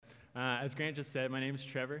As Grant just said, my name is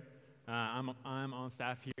Trevor. I'm on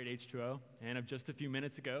staff here at H2O, and of just a few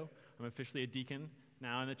minutes ago, I'm officially a deacon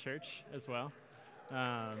now in the church as well.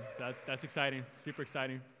 So that's exciting, super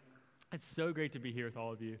exciting. It's so great to be here with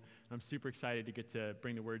all of you. I'm super excited to get to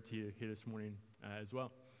bring the word to you here this morning as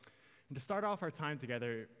well. And to start off our time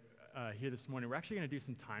together here this morning, we're actually going to do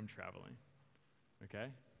some time traveling, okay?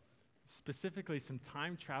 Specifically, some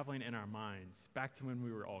time traveling in our minds back to when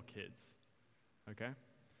we were all kids, okay?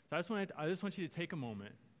 So I just want you to take a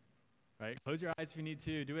moment, right? Close your eyes if you need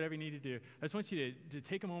to. Do whatever you need to do. I just want you to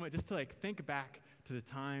take a moment just to think back to the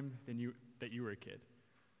time that you were a kid,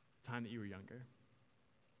 the time that you were younger.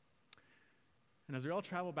 And as we all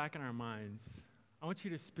travel back in our minds, I want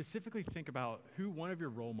you to specifically think about who one of your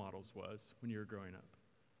role models was when you were growing up.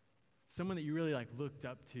 Someone that you really looked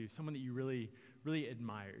up to, someone that you really, really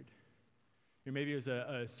admired. Or maybe it was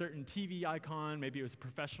a certain TV icon, maybe it was a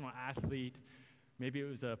professional athlete, maybe it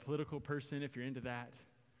was a political person if you're into that,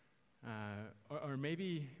 or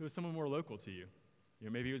maybe it was someone more local to you.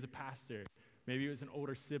 Maybe it was a pastor, maybe it was an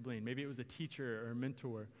older sibling, maybe it was a teacher or a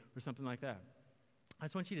mentor or something like that. I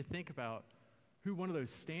just want you to think about who one of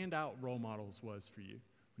those standout role models was for you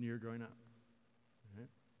when you were growing up. All right?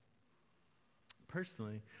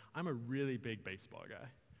 Personally, I'm a really big baseball guy.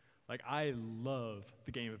 I love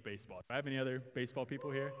the game of baseball. Do I have any other baseball people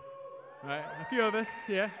here? All right, a few of us,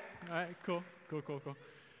 yeah. All right, cool.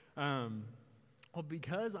 Well,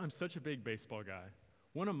 because I'm such a big baseball guy,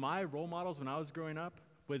 one of my role models when I was growing up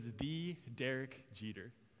was the Derek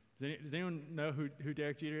Jeter. Does anyone know who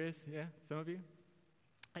Derek Jeter is? Yeah, some of you?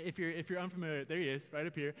 If you're unfamiliar, there he is, right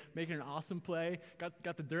up here, making an awesome play,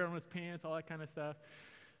 got the dirt on his pants, all that kind of stuff.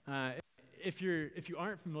 If you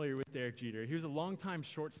aren't familiar with Derek Jeter, he was a longtime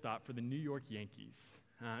shortstop for the New York Yankees.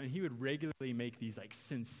 And he would regularly make these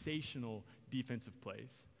sensational defensive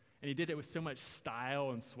plays. And he did it with so much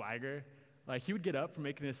style and swagger. He would get up from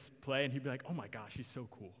making this play and he'd be like, oh my gosh, he's so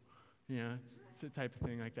cool. It's the type of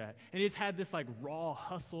thing like that. And he just had this raw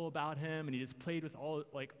hustle about him, and he just played with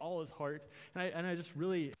all his heart. And I just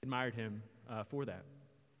really admired him for that.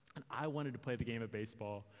 And I wanted to play the game of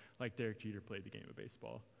baseball like Derek Jeter played the game of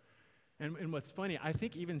baseball. And what's funny, I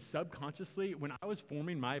think even subconsciously, when I was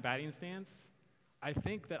forming my batting stance, I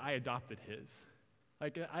think that I adopted his. I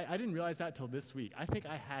didn't realize that till this week. I think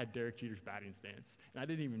I had Derek Jeter's batting stance, and I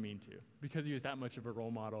didn't even mean to, because he was that much of a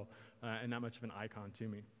role model and that much of an icon to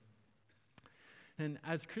me. And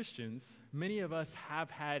as Christians, many of us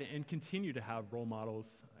have had and continue to have role models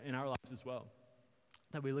in our lives as well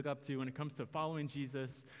that we look up to when it comes to following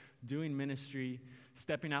Jesus, doing ministry,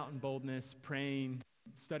 stepping out in boldness, praying,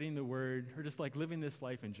 studying the Word, or just living this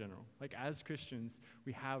life in general. As Christians,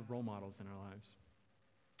 we have role models in our lives.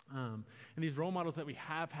 And these role models that we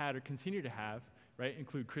have had or continue to have, right,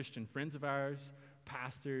 include Christian friends of ours,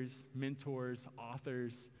 pastors, mentors,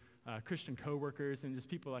 authors, Christian coworkers, and just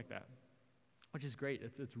people like that, which is great.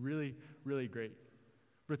 It's really, really great.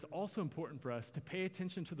 But it's also important for us to pay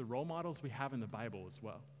attention to the role models we have in the Bible as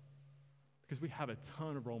well, because we have a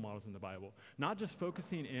ton of role models in the Bible. Not just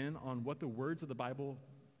focusing in on what the words of the Bible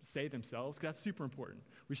say themselves, because that's super important.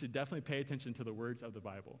 We should definitely pay attention to the words of the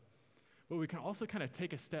Bible. But we can also kind of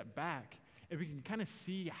take a step back and we can kind of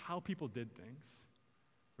see how people did things,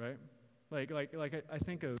 right? I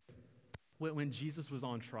think of when Jesus was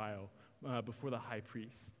on trial before the high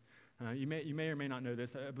priest. You may or may not know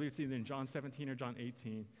this. I believe it's either in John 17 or John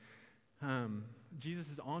 18. Jesus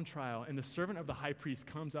is on trial, and the servant of the high priest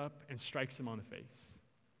comes up and strikes him on the face.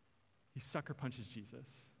 He sucker punches Jesus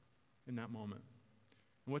in that moment.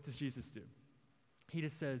 And what does Jesus do? He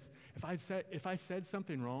just says, if I said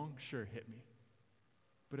something wrong, sure, hit me.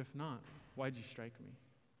 But if not, why'd you strike me?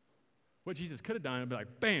 What Jesus could have done would be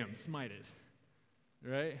bam, smite it,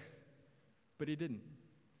 right? But he didn't.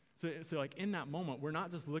 So in that moment, we're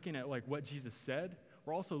not just looking at what Jesus said,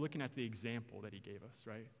 we're also looking at the example that he gave us,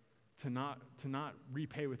 right? To not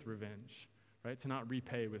repay with revenge, right? To not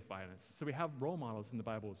repay with violence. So we have role models in the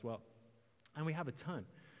Bible as well. And we have a ton.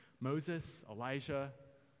 Moses, Elijah,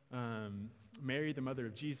 Mary, the mother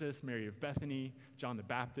of Jesus, Mary of Bethany, John the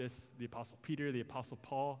Baptist, the Apostle Peter, the Apostle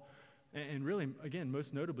Paul, and really, again,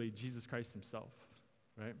 most notably, Jesus Christ himself,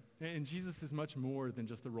 right? And Jesus is much more than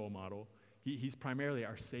just a role model. He's primarily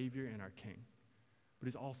our Savior and our King, but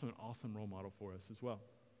he's also an awesome role model for us as well.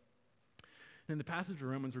 In the passage of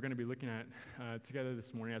Romans we're going to be looking at together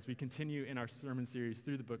this morning as we continue in our sermon series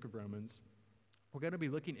through the book of Romans, we're going to be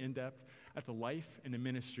looking in depth at the life and the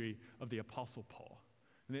ministry of the Apostle Paul.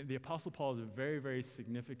 And the Apostle Paul is a very, very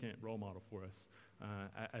significant role model for us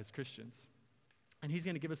as Christians. And he's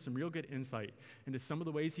going to give us some real good insight into some of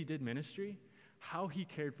the ways he did ministry, how he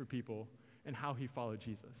cared for people, and how he followed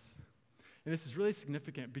Jesus. And this is really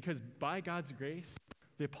significant because by God's grace,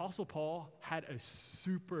 the Apostle Paul had a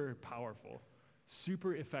super powerful,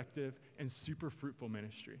 super effective, and super fruitful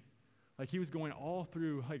ministry. Like he was going all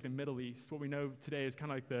through like the Middle East. What we know today is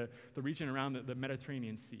kind of like the region around the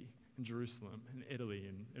Mediterranean Sea in Jerusalem and Italy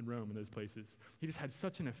and Rome and those places. He just had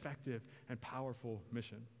such an effective and powerful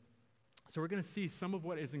mission. So we're going to see some of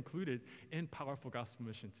what is included in Powerful Gospel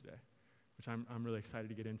Mission today, which I'm really excited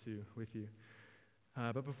to get into with you.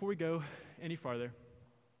 But before we go any farther,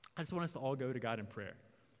 I just want us to all go to God in prayer,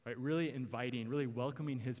 right? Really inviting, really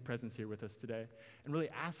welcoming his presence here with us today, and really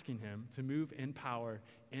asking him to move in power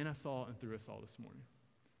in us all and through us all this morning.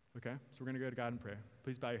 Okay? So we're going to go to God in prayer.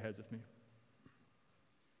 Please bow your heads with me.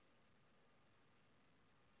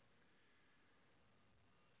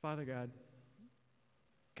 Father God,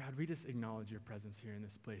 we just acknowledge your presence here in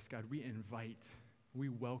this place. God, we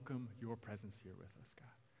welcome your presence here with us, God.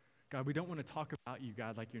 God, we don't want to talk about you,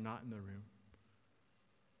 God, like you're not in the room.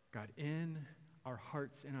 God, in our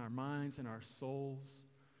hearts, in our minds, in our souls,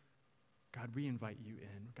 God, we invite you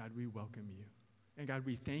in. God, we welcome you. And God,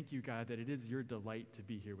 we thank you, God, that it is your delight to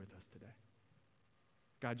be here with us today.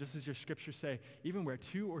 God, just as your scriptures say, even where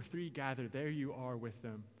 2 or 3 gather, there you are with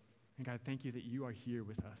them. And God, thank you that you are here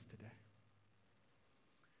with us today.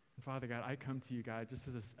 And Father God, I come to you, God, just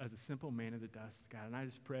as a simple man of the dust, God, and I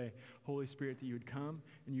just pray, Holy Spirit, that you would come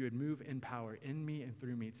and you would move in power in me and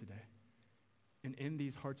through me today. And in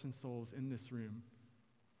these hearts and souls in this room.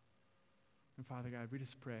 And Father God, we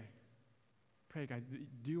just pray, God,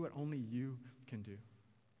 do what only you can do.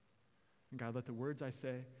 And God, let the words I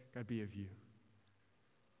say, God, be of you.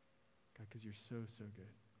 God, because you're so, so good.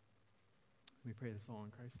 We pray this all in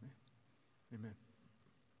Christ's name. Amen.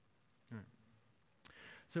 All right.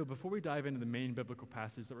 So before we dive into the main biblical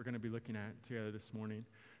passage that we're going to be looking at together this morning,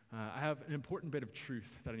 I have an important bit of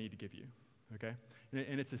truth that I need to give you, okay?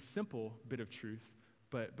 And it's a simple bit of truth,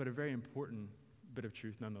 but a very important bit of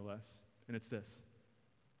truth nonetheless. And it's this.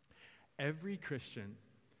 Every Christian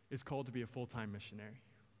is called to be a full-time missionary.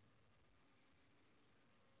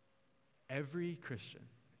 Every Christian,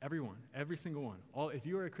 everyone, every single one. If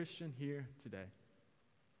you are a Christian here today,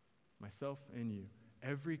 myself and you,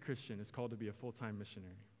 every Christian is called to be a full-time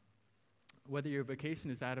missionary. Whether your vocation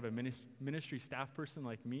is that of a ministry staff person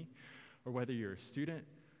like me, or whether you're a student,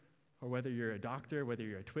 or whether you're a doctor, whether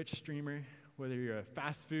you're a Twitch streamer, whether you're a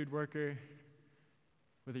fast food worker,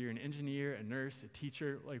 whether you're an engineer, a nurse, a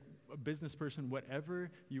teacher, like a business person, whatever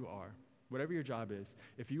you are, whatever your job is,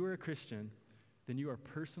 if you are a Christian, then you are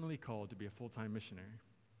personally called to be a full-time missionary.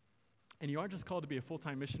 And you aren't just called to be a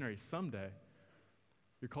full-time missionary someday.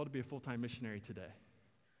 You're called to be a full-time missionary today,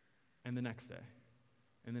 and the next day,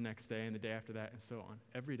 and the next day, and the day after that, and so on.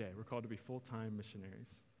 Every day, we're called to be full-time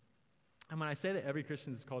missionaries. And when I say that every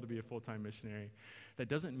Christian is called to be a full-time missionary, that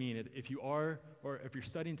doesn't mean it, if you are, or if you're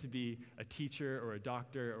studying to be a teacher or a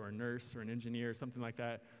doctor or a nurse or an engineer or something like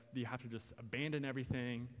that, you have to just abandon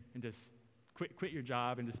everything and just quit your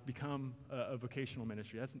job and just become a vocational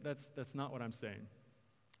ministry. That's not what I'm saying.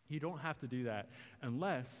 You don't have to do that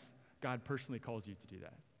unless God personally calls you to do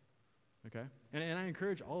that, okay? And I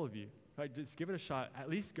encourage all of you, right, just give it a shot. At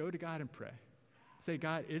least go to God and pray. Say,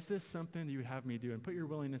 God, is this something that you would have me do? And put your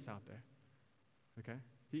willingness out there, okay?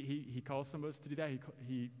 He calls some of us to do that.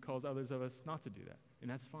 He calls others of us not to do that, and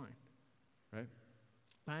that's fine, right?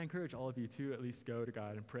 I encourage all of you to at least go to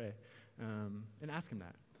God and pray and ask him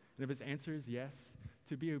that. And if his answer is yes,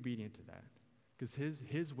 to be obedient to that, because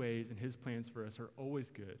his ways and his plans for us are always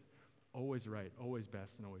good, always right, always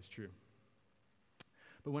best, and always true.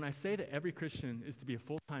 But when I say that every Christian is to be a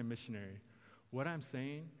full-time missionary, what I'm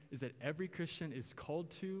saying is that every Christian is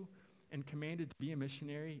called to and commanded to be a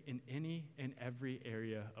missionary in any and every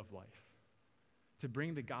area of life. To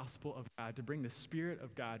bring the gospel of God, to bring the Spirit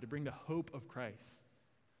of God, to bring the hope of Christ,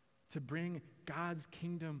 to bring God's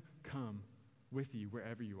kingdom come with you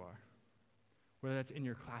wherever you are. Whether that's in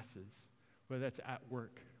your classes, whether that's at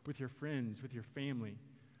work, with your friends, with your family,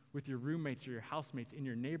 with your roommates or your housemates in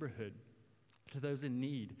your neighborhood, to those in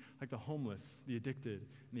need, like the homeless, the addicted,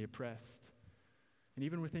 and the oppressed. And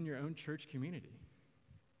even within your own church community,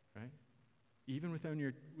 right? Even within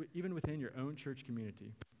your own church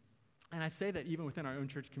community. And I say that even within our own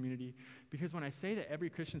church community because when I say that every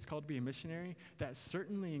Christian is called to be a missionary, that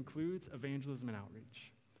certainly includes evangelism and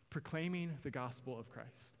outreach, proclaiming the gospel of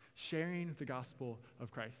Christ, sharing the gospel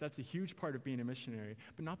of Christ. That's a huge part of being a missionary,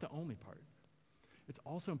 but not the only part. It's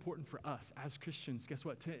also important for us as Christians, guess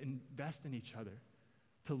what, to invest in each other,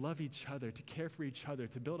 to love each other, to care for each other,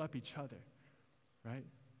 to build up each other, right?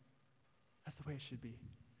 That's the way it should be.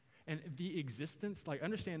 And the existence,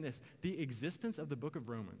 understand this, the existence of the book of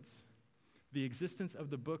Romans The existence of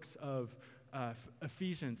the books of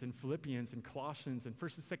Ephesians and Philippians and Colossians and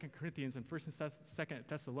 1st and 2nd Corinthians and 1st and 2nd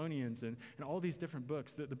Thessalonians and all these different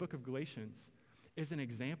books, the book of Galatians is an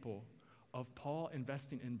example of Paul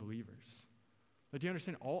investing in believers. But do you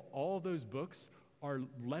understand? All of those books are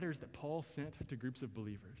letters that Paul sent to groups of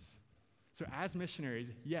believers. So as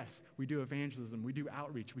missionaries, yes, we do evangelism, we do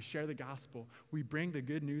outreach, we share the gospel, we bring the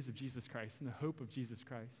good news of Jesus Christ and the hope of Jesus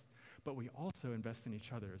Christ, but we also invest in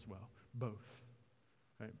each other as well. Both,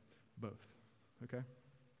 right? Both, okay?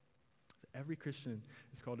 So every Christian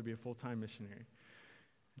is called to be a full-time missionary.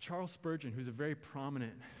 Charles Spurgeon, who's a very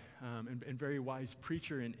prominent and very wise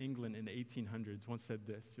preacher in England in the 1800s, once said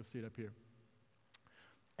this. You'll see it up here.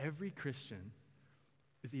 Every Christian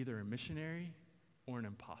is either a missionary or an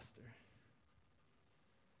imposter.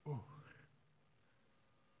 Ooh.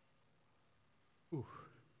 Ooh,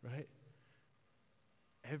 right?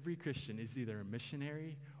 Every Christian is either a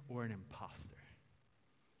missionary or an imposter.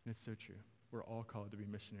 And it's so true. We're all called to be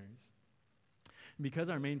missionaries. And because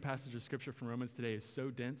our main passage of Scripture from Romans today is so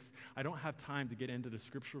dense, I don't have time to get into the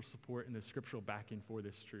scriptural support and the scriptural backing for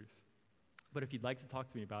this truth. But if you'd like to talk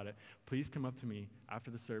to me about it, please come up to me after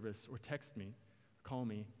the service or text me, call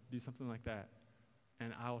me, do something like that,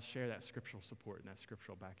 and I'll share that scriptural support and that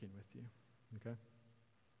scriptural backing with you, okay?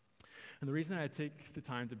 And the reason I take the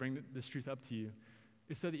time to bring this truth up to you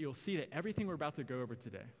is so that you'll see that everything we're about to go over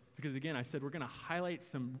today, because again, I said we're going to highlight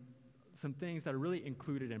some things that are really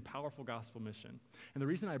included in powerful gospel mission. And the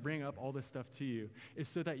reason I bring up all this stuff to you is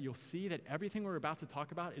so that you'll see that everything we're about to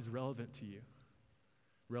talk about is relevant to you,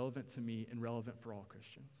 relevant to me, and relevant for all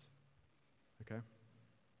Christians, okay?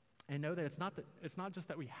 And know that it's not just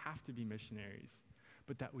that we have to be missionaries,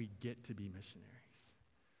 but that we get to be missionaries.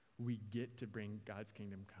 We get to bring God's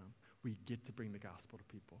kingdom come. We get to bring the gospel to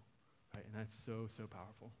people, right? And that's so, so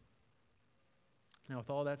powerful. Now, with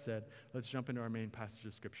all that said, let's jump into our main passage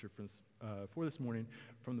of Scripture for this morning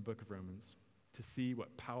from the book of Romans to see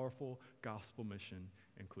what powerful gospel mission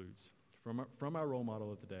includes from our role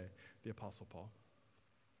model of the day, the Apostle Paul.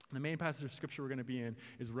 The main passage of Scripture we're going to be in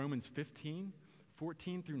is Romans 15,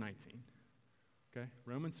 14 through 19. Okay?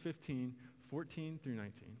 Romans 15, 14 through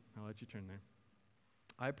 19. I'll let you turn there.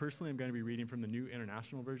 I personally am going to be reading from the New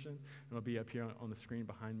International Version, and it'll be up here on the screen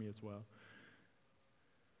behind me as well.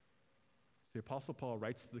 The Apostle Paul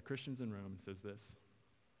writes to the Christians in Rome and says this: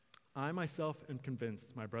 I myself am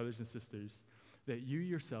convinced, my brothers and sisters, that you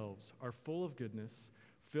yourselves are full of goodness,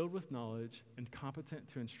 filled with knowledge, and competent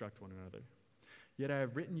to instruct one another. Yet I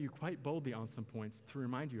have written you quite boldly on some points to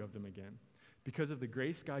remind you of them again, because of the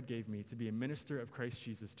grace God gave me to be a minister of Christ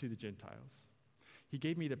Jesus to the Gentiles. He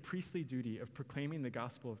gave me the priestly duty of proclaiming the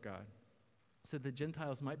gospel of God, so that the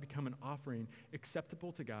Gentiles might become an offering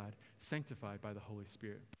acceptable to God, sanctified by the Holy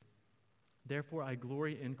Spirit. Therefore, I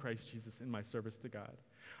glory in Christ Jesus in my service to God.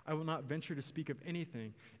 I will not venture to speak of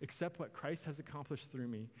anything except what Christ has accomplished through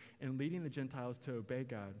me in leading the Gentiles to obey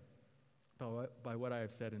God by what I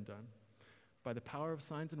have said and done, by the power of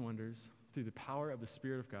signs and wonders, through the power of the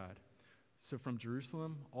Spirit of God. So from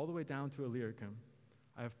Jerusalem all the way down to Illyricum,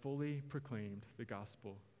 I have fully proclaimed the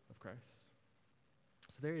gospel of Christ.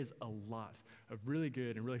 So there is a lot of really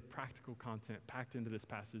good and really practical content packed into this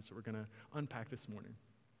passage that we're going to unpack this morning.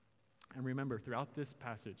 And remember, throughout this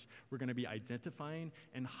passage, we're going to be identifying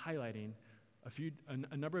and highlighting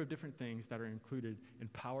a number of different things that are included in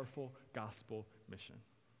powerful gospel mission.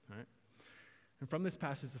 All right? And from this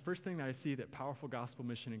passage, the first thing that I see that powerful gospel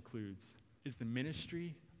mission includes is the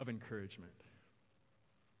ministry of encouragement.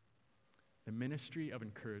 The ministry of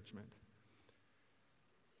encouragement.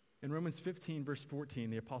 In Romans 15, verse 14,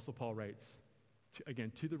 the Apostle Paul writes,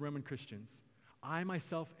 to the Roman Christians, I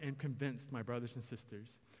myself am convinced, my brothers and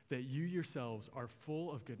sisters, that you yourselves are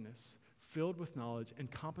full of goodness, filled with knowledge, and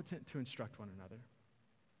competent to instruct one another.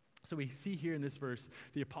 So we see here in this verse,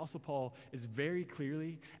 the Apostle Paul is very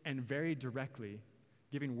clearly and very directly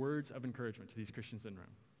giving words of encouragement to these Christians in Rome,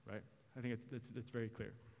 right? I think it's very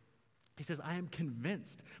clear. He says, I am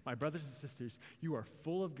convinced, my brothers and sisters, you are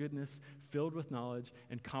full of goodness, filled with knowledge,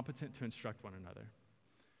 and competent to instruct one another.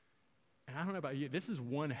 And I don't know about you, this is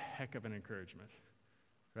one heck of an encouragement,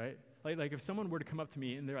 right? Like if someone were to come up to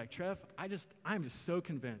me and they're like, Trev, I'm just so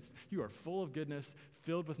convinced you are full of goodness,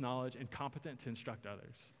 filled with knowledge, and competent to instruct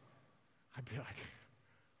others. I'd be like,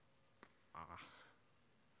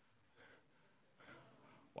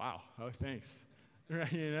 wow, oh, thanks.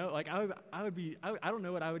 Right, you know, like I don't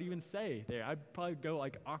know what I would even say there. I'd probably go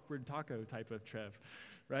like awkward taco type of Trev,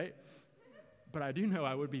 right? But I do know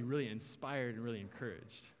I would be really inspired and really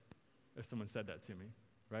encouraged if someone said that to me,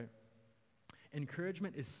 right?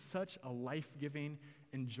 Encouragement is such a life-giving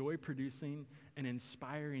and joy-producing and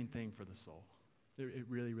inspiring thing for the soul. It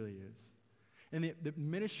really, really is. And the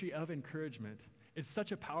ministry of encouragement is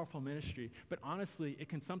such a powerful ministry, but honestly, it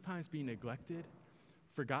can sometimes be neglected,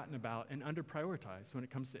 forgotten about, and under-prioritized when it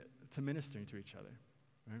comes to ministering to each other,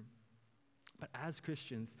 right? But as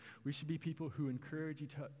Christians, we should be people who encourage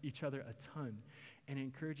each other a ton and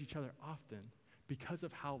encourage each other often because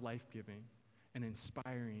of how life-giving and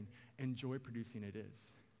inspiring and joy-producing it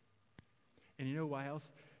is. And you know why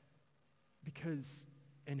else? Because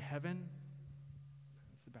in heaven,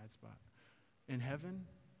 that's the bad spot. In heaven,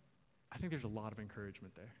 I think there's a lot of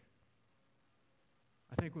encouragement there.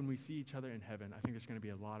 I think when we see each other in heaven, I think there's going to be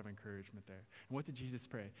a lot of encouragement there. And what did Jesus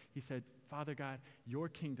pray? He said, Father God, your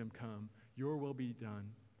kingdom come, your will be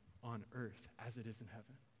done on earth as it is in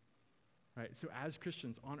heaven. Right? So as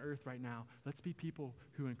Christians on earth right now, let's be people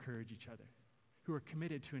who encourage each other, who are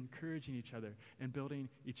committed to encouraging each other and building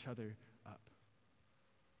each other up.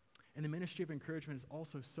 And the ministry of encouragement is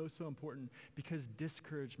also so important because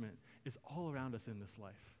discouragement is all around us in this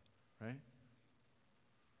life, right?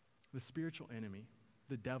 The spiritual enemy,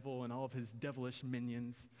 the devil and all of his devilish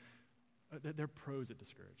minions, they're pros at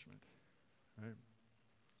discouragement, right?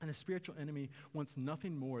 And the spiritual enemy wants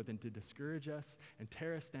nothing more than to discourage us and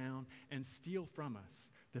tear us down and steal from us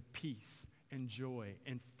the peace and joy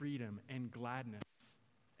and freedom and gladness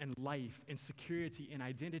and life and security and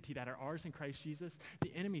identity that are ours in Christ Jesus.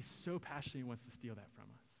 The enemy so passionately wants to steal that from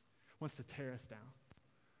us, wants to tear us down.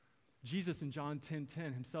 Jesus in John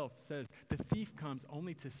 10:10 himself says, the thief comes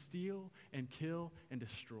only to steal and kill and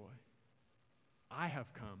destroy. I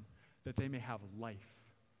have come that they may have life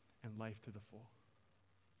and life to the full.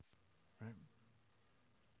 Right?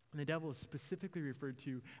 And the devil is specifically referred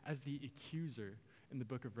to as the accuser in the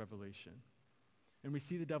book of Revelation. And we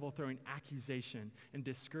see the devil throwing accusation and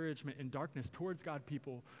discouragement and darkness towards God's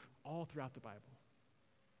people all throughout the Bible.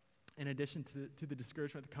 In addition to the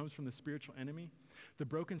discouragement that comes from the spiritual enemy, the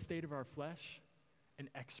broken state of our flesh, an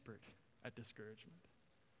expert at discouragement.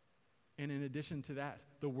 And in addition to that,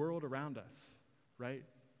 the world around us, right?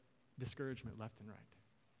 Discouragement left and right.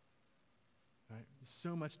 Right?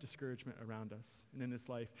 So much discouragement around us and in this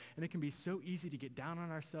life. And it can be so easy to get down on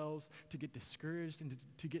ourselves, to get discouraged, and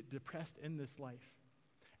to get depressed in this life.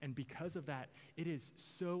 And because of that, it is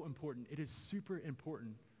so important. It is super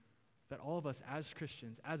important that all of us as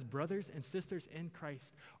Christians, as brothers and sisters in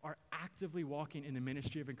Christ, are actively walking in the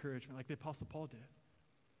ministry of encouragement like the Apostle Paul did.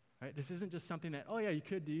 Right? This isn't just something that, oh yeah, you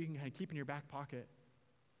could do, you can kind of keep in your back pocket.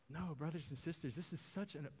 No, brothers and sisters, this is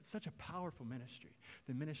such a powerful ministry,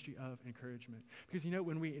 the ministry of encouragement. Because, you know,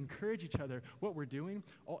 when we encourage each other, what we're doing,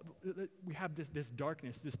 we have this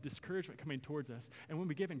darkness, this discouragement coming towards us. And when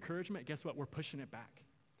we give encouragement, guess what? We're pushing it back.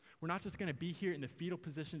 We're not just going to be here in the fetal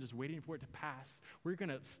position just waiting for it to pass. We're going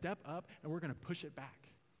to step up and we're going to push it back,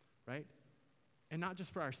 right? And not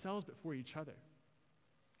just for ourselves, but for each other,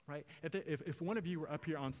 right? If one of you were up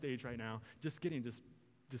here on stage right now just getting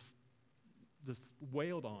just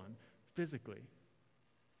wailed on physically,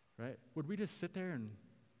 right? Would we just sit there and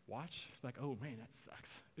watch? Like, oh man, that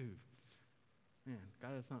sucks. Ooh, man,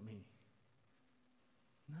 God, that's not me.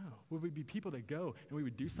 No. Would we be people that go and we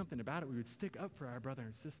would do something about it? We would stick up for our brother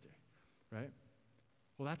and sister, right?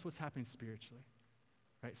 Well, that's what's happening spiritually,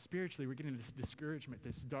 right? Spiritually, we're getting this discouragement,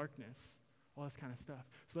 this darkness, all this kind of stuff.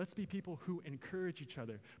 So let's be people who encourage each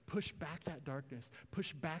other, push back that darkness,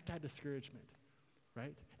 push back that discouragement,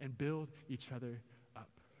 right? And build each other up,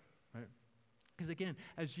 right? Because again,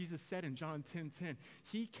 as Jesus said in John 10:10,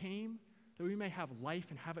 he came that we may have life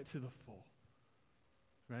and have it to the full,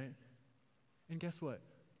 right? And guess what,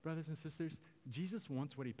 brothers and sisters? Jesus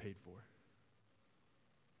wants what he paid for.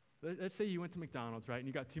 Let's say you went to McDonald's, right, and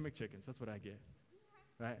you got 2 McChickens. That's what I get,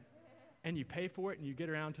 right? And you pay for it, and you get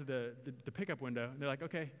around to the pickup window, and they're like,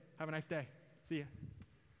 okay, have a nice day. See ya.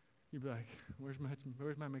 You'd be like, where's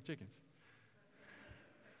my McChickens?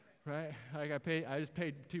 Right? Like I just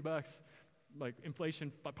paid $2, like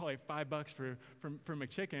inflation, probably $5 for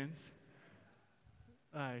McChickens.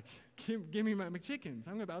 Like, give me my McChickens.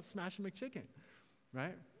 I'm about to smash a McChicken,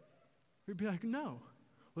 right? We'd be like, no.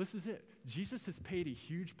 Well, this is it. Jesus has paid a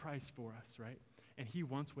huge price for us, right? And he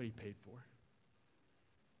wants what he paid for,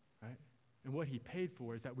 right? And what he paid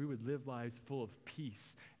for is that we would live lives full of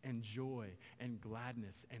peace and joy and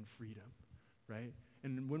gladness and freedom, right?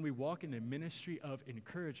 And when we walk in the ministry of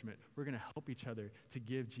encouragement, we're going to help each other to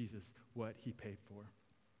give Jesus what he paid for.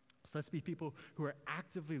 So let's be people who are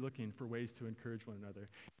actively looking for ways to encourage one another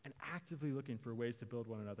and actively looking for ways to build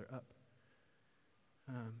one another up.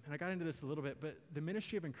 And I got into this a little bit, but the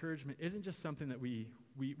ministry of encouragement isn't just something that we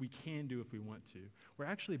can do if we want to. We're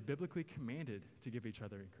actually biblically commanded to give each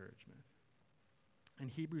other encouragement. In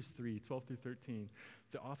Hebrews 3:12 through 13,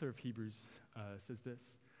 the author of Hebrews says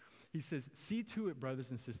this. He says, "See to it,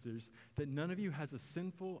 brothers and sisters, that none of you has a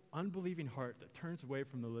sinful, unbelieving heart that turns away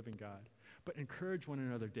from the living God, but encourage one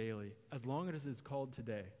another daily, as long as it is called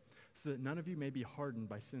today, so that none of you may be hardened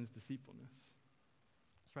by sin's deceitfulness."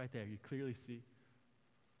 It's right there. You clearly see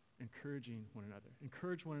encouraging one another.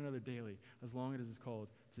 Encourage one another daily, as long as it is called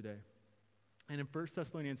today. And in 1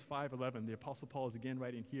 Thessalonians 5:11, the Apostle Paul is again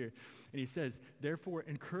writing here, and he says, "Therefore,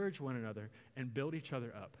 encourage one another and build each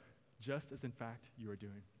other up, just as in fact you are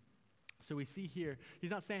doing." So we see here,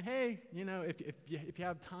 he's not saying, hey, if you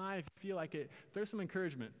have time, if you feel like it, throw some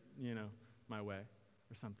encouragement, my way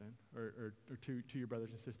or something, or to your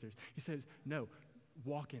brothers and sisters. He says, no,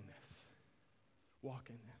 walk in this.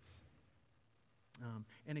 Walk in this.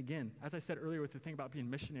 And again, as I said earlier with the thing about being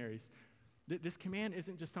missionaries, this command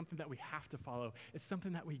isn't just something that we have to follow. It's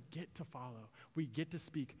something that we get to follow. We get to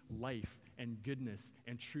speak life and goodness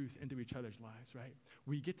and truth into each other's lives, right?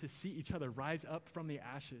 We get to see each other rise up from the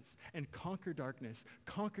ashes and conquer darkness,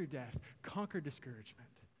 conquer death, conquer discouragement.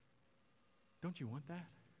 Don't you want that?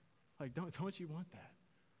 Don't you want that?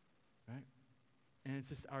 Right? And it's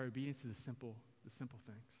just our obedience to the simple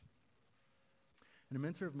things. And a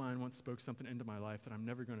mentor of mine once spoke something into my life that I'm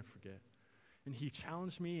never going to forget. And he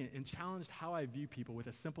challenged me and challenged how I view people with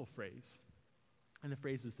a simple phrase. And the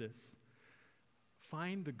phrase was this: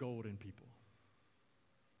 find the gold in people.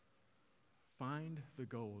 Find the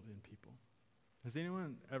gold in people. Has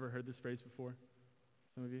anyone ever heard this phrase before?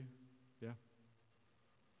 Some of you? Yeah?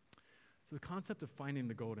 So the concept of finding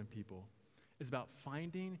the gold in people is about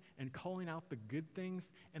finding and calling out the good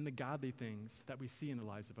things and the godly things that we see in the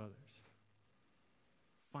lives of others.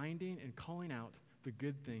 Finding and calling out the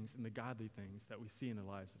good things and the godly things that we see in the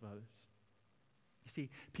lives of others. You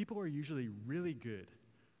see, people are usually really good,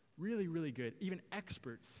 really, really good, even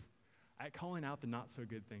experts at calling out the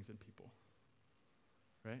not-so-good things in people,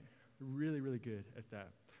 right? Really, really good at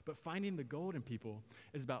that. But finding the gold in people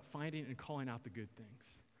is about finding and calling out the good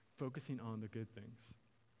things, focusing on the good things.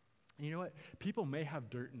 And you know what? People may have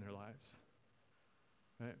dirt in their lives,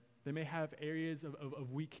 right? They may have areas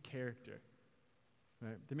of weak character.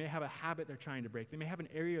 Right? They may have a habit they're trying to break. They may have an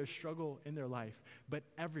area of struggle in their life. But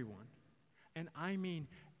everyone, and I mean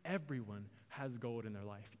everyone, has gold in their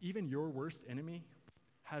life. Even your worst enemy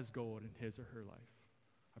has gold in his or her life.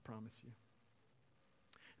 I promise you.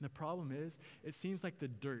 And the problem is, it seems like the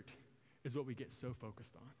dirt is what we get so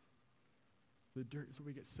focused on. The dirt is what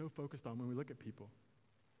we get so focused on when we look at people.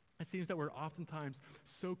 It seems that we're oftentimes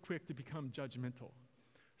so quick to become judgmental,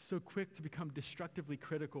 so quick to become destructively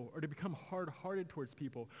critical, or to become hard-hearted towards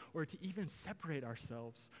people, or to even separate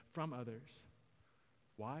ourselves from others.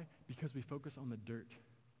 Why? Because we focus on the dirt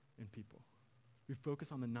in people. We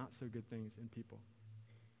focus on the not-so-good things in people.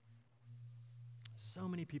 So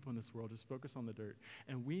many people in this world just focus on the dirt,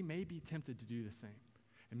 and we may be tempted to do the same.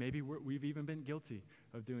 And maybe we've even been guilty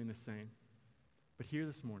of doing the same. But here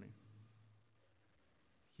this morning,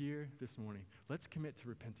 let's commit to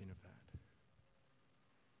repenting of that.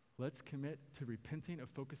 Let's commit to repenting of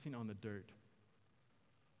focusing on the dirt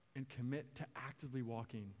and commit to actively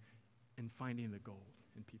walking and finding the gold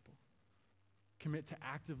in people. Commit to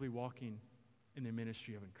actively walking in the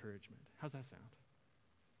ministry of encouragement. How's that sound?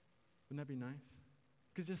 Wouldn't that be nice?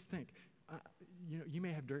 Because just think, you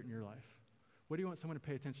may have dirt in your life. What do you want someone to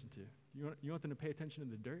pay attention to? You want them to pay attention to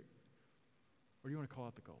the dirt? Or do you want to call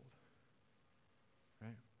out the gold?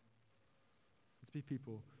 Right? Let's be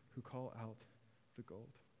people who call out the gold.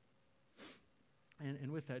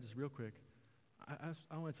 And with that, just real quick,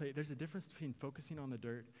 I want to tell you, there's a difference between focusing on the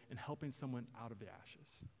dirt and helping someone out of the ashes.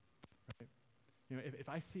 Right? If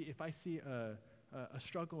I see a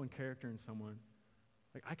struggle in character in someone,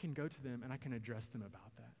 like I can go to them and I can address them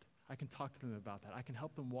about that. I can talk to them about that. I can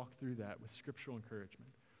help them walk through that with scriptural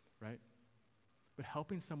encouragement, right? But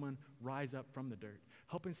helping someone rise up from the dirt,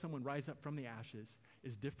 helping someone rise up from the ashes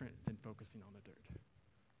is different than focusing on the dirt,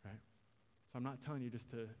 right? So I'm not telling you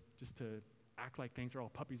just to act like things are all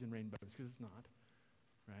puppies and rainbows, because it's not,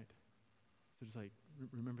 right? So just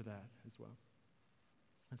remember that as well.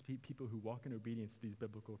 Let's be people who walk in obedience to these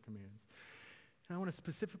biblical commands. And I want to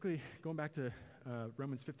specifically, going back to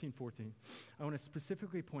Romans 15:14, I want to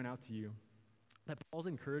specifically point out to you that Paul's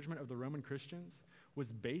encouragement of the Roman Christians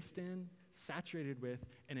was based in, saturated with,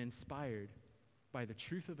 and inspired by the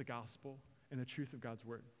truth of the gospel and the truth of God's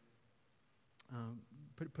word.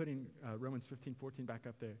 Putting Romans 15:14 back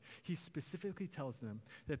up there, he specifically tells them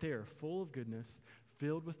that they are full of goodness,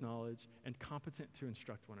 filled with knowledge, and competent to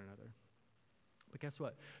instruct one another. But guess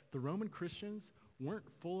what? The Roman Christians weren't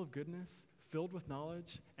full of goodness, filled with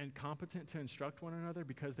knowledge, and competent to instruct one another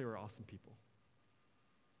because they were awesome people.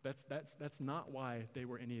 That's not why they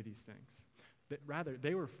were any of these things. Rather,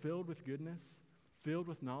 they were filled with goodness, filled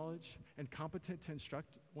with knowledge, and competent to instruct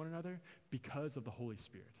one another because of the Holy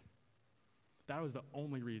Spirit. That was the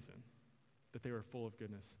only reason that they were full of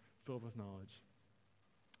goodness, filled with knowledge,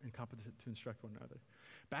 and competent to instruct one another.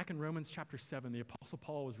 Back in Romans chapter 7, the Apostle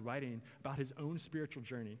Paul was writing about his own spiritual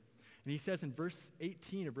journey. And he says in verse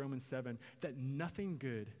 18 of Romans 7 that nothing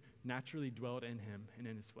good naturally dwelled in him and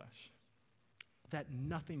in his flesh. That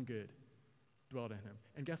nothing good dwelled in him.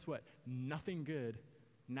 And guess what? Nothing good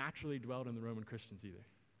naturally dwelled in the Roman Christians either.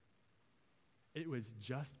 It was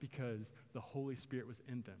just because the Holy Spirit was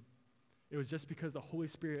in them. It was just because the Holy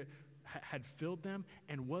Spirit had filled them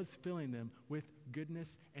and was filling them with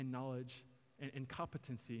goodness and knowledge and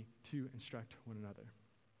competency to instruct one another.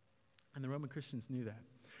 And the Roman Christians knew that.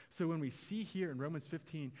 So when we see here in Romans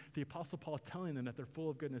 15, the Apostle Paul telling them that they're full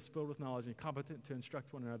of goodness, filled with knowledge, and competent to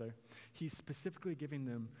instruct one another, he's specifically giving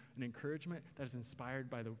them an encouragement that is inspired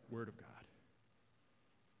by the Word of God.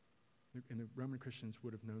 And the Roman Christians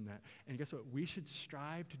would have known that. And guess what? We should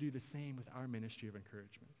strive to do the same with our ministry of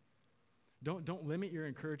encouragement. Don't limit your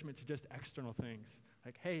encouragement to just external things.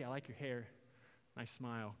 Like, hey, I like your hair, nice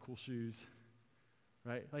smile, cool shoes,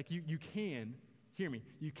 right? Like you can, hear me,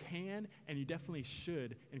 you can and you definitely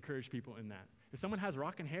should encourage people in that. If someone has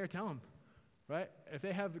rocking hair, tell them, right? If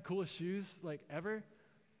they have the coolest shoes like ever,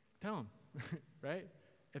 tell them, right?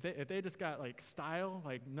 If they just got like style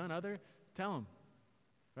like none other, tell them,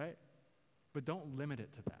 right? But don't limit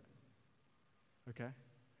it to that, okay?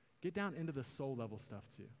 Get down into the soul level stuff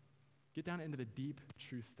too. Get down into the deep,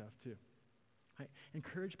 true stuff too. Right?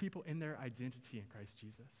 Encourage people in their identity in Christ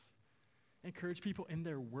Jesus. Encourage people in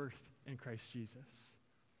their worth in Christ Jesus.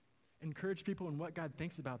 Encourage people in what God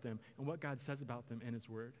thinks about them and what God says about them in his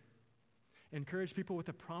word. Encourage people with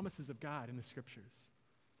the promises of God in the scriptures.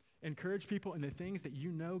 Encourage people in the things that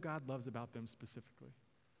you know God loves about them specifically.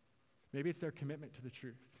 Maybe it's their commitment to the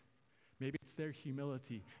truth. Maybe it's their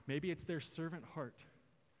humility. Maybe it's their servant heart.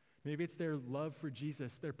 Maybe it's their love for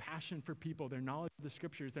Jesus, their passion for people, their knowledge of the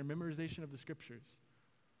scriptures, their memorization of the scriptures.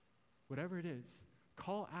 Whatever it is,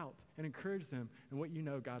 call out and encourage them in what you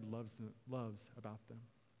know God loves about them.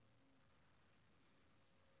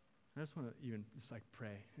 I just want to even just like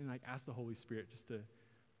pray and like ask the Holy Spirit just to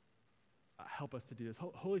help us to do this.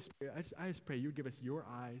 Holy Spirit, I just pray you would give us your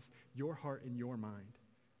eyes, your heart, and your mind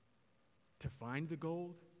to find the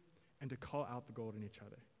gold and to call out the gold in each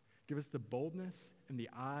other. Give us the boldness and the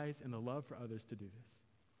eyes and the love for others to do this.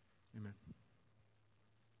 Amen.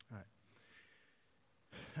 All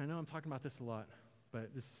right. I know I'm talking about this a lot,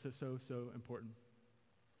 but this is so important.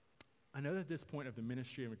 I know that this point of the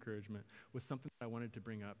ministry of encouragement was something that I wanted to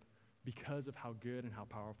bring up because of how good and how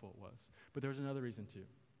powerful it was. But there was another reason too.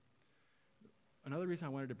 Another reason I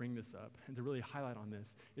wanted to bring this up and to really highlight on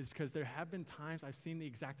this is because there have been times I've seen the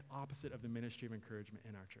exact opposite of the ministry of encouragement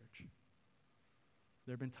in our church.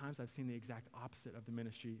 There have been times I've seen the exact opposite of the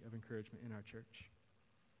ministry of encouragement in our church.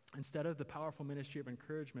 Instead of the powerful ministry of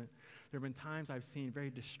encouragement, there have been times I've seen very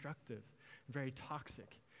destructive, very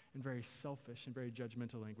toxic, and very selfish and very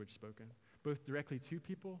judgmental language spoken, both directly to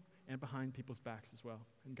people and behind people's backs as well,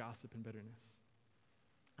 and gossip and bitterness.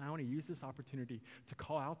 And I want to use this opportunity to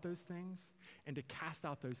call out those things and to cast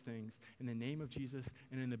out those things in the name of Jesus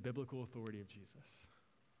and in the biblical authority of Jesus.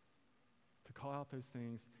 To call out those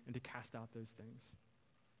things and to cast out those things.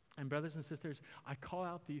 And brothers and sisters, I call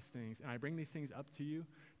out these things and I bring these things up to you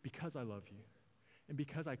because I love you and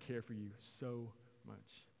because I care for you so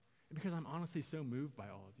much and because I'm honestly so moved by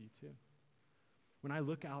all of you too. When I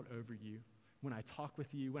look out over you, when I talk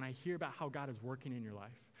with you, when I hear about how God is working in your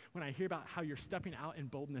life, when I hear about how you're stepping out in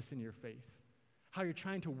boldness in your faith, how you're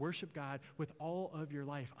trying to worship God with all of your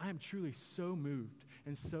life, I am truly so moved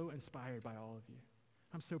and so inspired by all of you.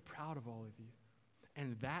 I'm so proud of all of you.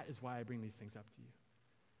 And that is why I bring these things up to you.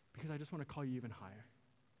 Because I just want to call you even higher.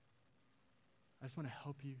 I just want to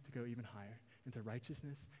help you to go even higher into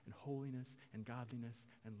righteousness and holiness and godliness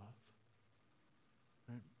and love.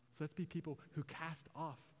 Right? So let's be people who cast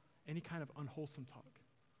off any kind of unwholesome talk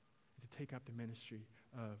and to take up the ministry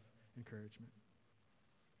of encouragement.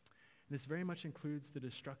 And this very much includes the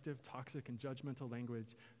destructive, toxic, and judgmental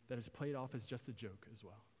language that is played off as just a joke as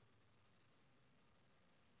well.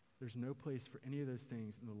 There's no place for any of those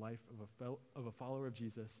things in the life of a follower of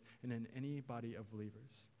Jesus and in any body of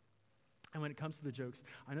believers. And when it comes to the jokes,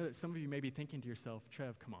 I know that some of you may be thinking to yourself,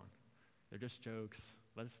 Trev, come on. They're just jokes.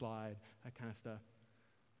 Let it slide, that kind of stuff.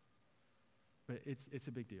 But it's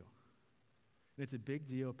a big deal. And it's a big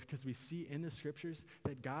deal because we see in the scriptures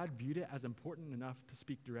that God viewed it as important enough to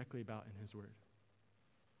speak directly about in his word.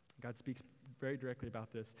 very directly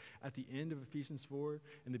about this at the end of Ephesians 4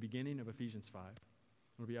 and the beginning of Ephesians 5.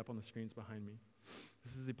 It'll be up on the screens behind me.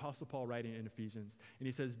 This is the Apostle Paul writing in Ephesians. And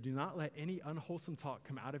he says, "Do not let any unwholesome talk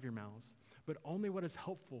come out of your mouths, but only what is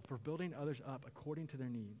helpful for building others up according to their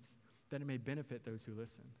needs, that it may benefit those who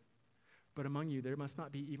listen. But among you there must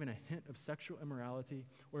not be even a hint of sexual immorality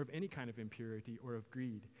or of any kind of impurity or of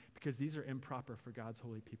greed, because these are improper for God's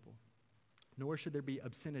holy people. Nor should there be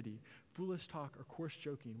obscenity, foolish talk, or coarse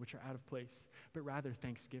joking, which are out of place, but rather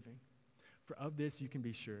thanksgiving. For of this you can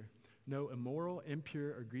be sure. No immoral,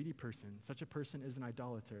 impure, or greedy person, such a person is an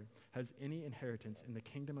idolater, has any inheritance in the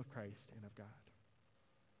kingdom of Christ and of God."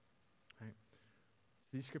 Right?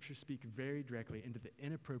 So these scriptures speak very directly into the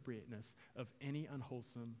inappropriateness of any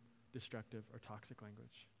unwholesome, destructive, or toxic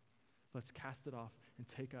language. So let's cast it off and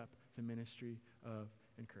take up the ministry of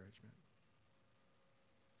encouragement.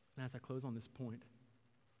 And as I close on this point,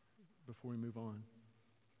 before we move on,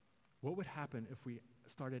 what would happen if we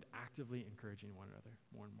started actively encouraging one another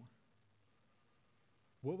more and more?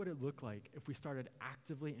 What would it look like if we started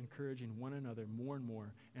actively encouraging one another more and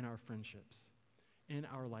more in our friendships, in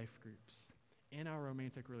our life groups, in our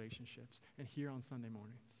romantic relationships, and here on Sunday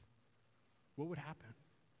mornings? What would happen?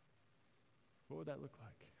 What would that look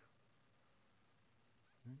like?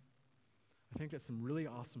 I think that's some really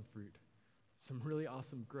awesome fruit, some really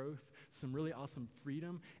awesome growth, some really awesome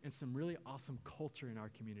freedom, and some really awesome culture in our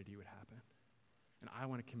community would happen. And I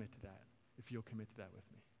want to commit to that, if you'll commit to that with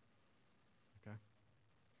me. Okay?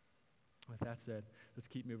 With that said, let's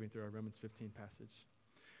keep moving through our Romans 15 passage.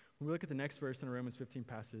 When we look at the next verse in our Romans 15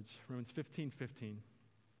 passage, Romans 15:15,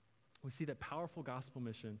 we see that powerful gospel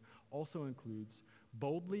mission also includes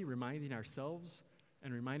boldly reminding ourselves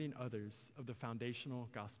and reminding others of the foundational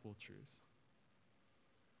gospel truths.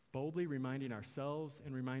 Boldly reminding ourselves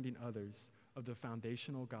and reminding others of the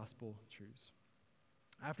foundational gospel truths.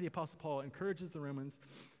 After the Apostle Paul encourages the Romans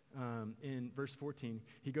in verse 14,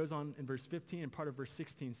 he goes on in verse 15 and part of verse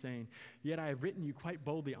 16 saying, "Yet I have written you quite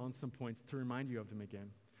boldly on some points to remind you of them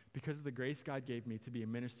again, because of the grace God gave me to be a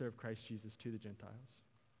minister of Christ Jesus to the Gentiles."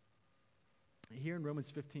 Here in Romans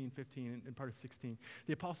 15 and part of 16,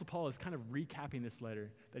 the Apostle Paul is kind of recapping this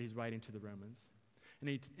letter that he's writing to the Romans. And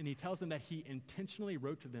he tells them that he intentionally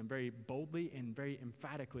wrote to them very boldly and very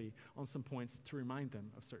emphatically on some points to remind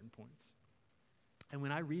them of certain points. And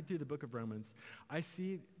when I read through the book of Romans, I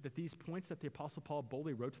see that these points that the Apostle Paul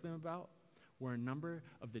boldly wrote to them about were a number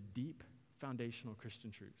of the deep foundational Christian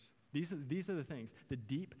truths. These are the things. The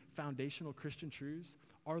deep foundational Christian truths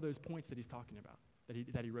are those points that he's talking about,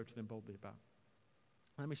 that he wrote to them boldly about.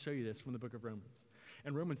 Let me show you this from the book of Romans.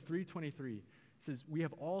 In Romans 3:23, it says, "We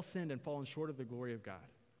have all sinned and fallen short of the glory of God."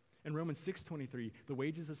 In Romans 6:23, "The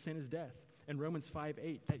wages of sin is death." In Romans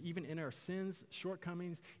 5:8, that even in our sins,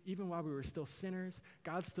 shortcomings, even while we were still sinners,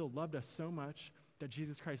 God still loved us so much that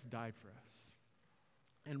Jesus Christ died for us.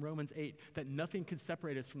 In Romans 8, that nothing could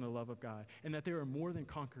separate us from the love of God, and that they are more than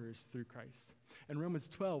conquerors through Christ. In Romans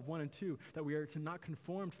 12:1 and 2, that we are to not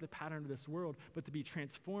conform to the pattern of this world, but to be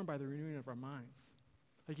transformed by the renewing of our minds.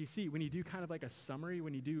 Like you see, when you do kind of like a summary,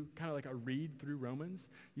 when you do kind of like a read through Romans,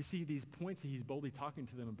 you see these points that he's boldly talking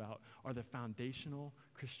to them about are the foundational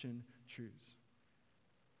Christian truths.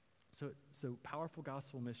 So powerful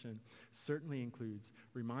gospel mission certainly includes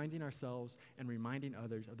reminding ourselves and reminding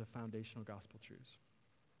others of the foundational gospel truths.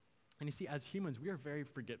 And you see, as humans, we are very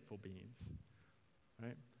forgetful beings,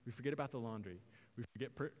 right? We forget about the laundry. We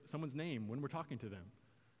forget someone's name when we're talking to them.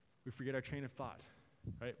 We forget our train of thought.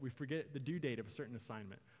 Right? We forget the due date of a certain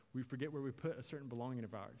assignment. We forget where we put a certain belonging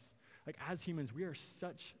of ours. Like as humans, we are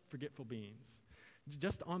such forgetful beings.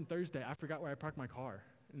 Just on Thursday, I forgot where I parked my car.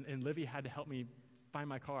 And Livy had to help me find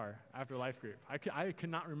my car after life group. I could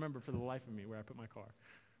not remember for the life of me where I put my car.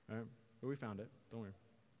 Right? But we found it. Don't worry.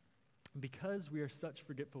 Because we are such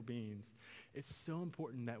forgetful beings, it's so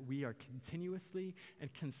important that we are continuously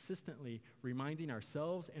and consistently reminding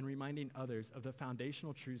ourselves and reminding others of the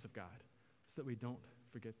foundational truths of God, so that we don't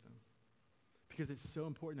forget them. Because it's so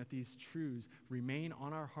important that these truths remain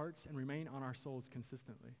on our hearts and remain on our souls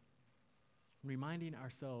consistently. Reminding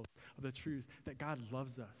ourselves of the truths that God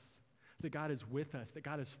loves us, that God is with us, that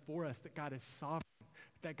God is for us, that God is sovereign,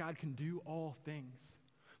 that God can do all things,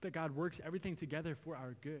 that God works everything together for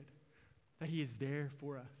our good, that he is there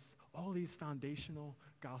for us. All these foundational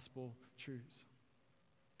gospel truths.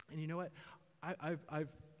 And you know what?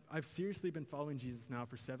 I've seriously been following Jesus now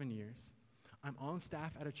for 7 years. I'm on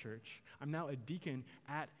staff at a church. I'm now a deacon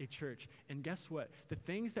at a church. And guess what? The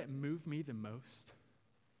things that move me the most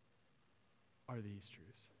are these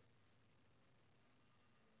truths.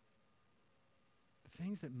 The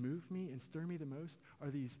things that move me and stir me the most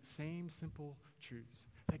are these same simple truths.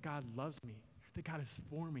 That that God loves me, that God is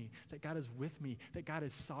for me, that God is with me, that God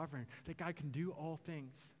is sovereign, that God can do all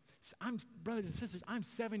things. So brothers and sisters, I'm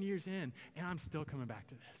 7 years in, and I'm still coming back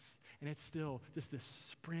to this. And it's still just this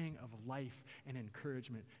spring of life and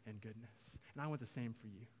encouragement and goodness. And I want the same for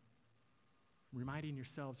you. Reminding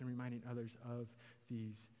yourselves and reminding others of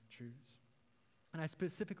these truths. And I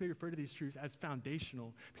specifically refer to these truths as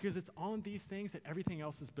foundational because it's on these things that everything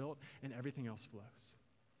else is built and everything else flows.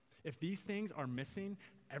 If these things are missing,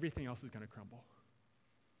 everything else is going to crumble.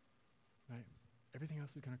 Right? Everything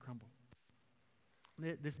else is going to crumble.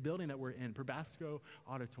 This building that we're in, Probasco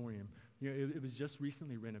Auditorium, it was just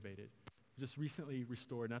recently renovated, just recently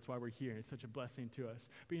restored, and that's why we're here. It's such a blessing to us.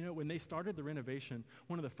 But when they started the renovation,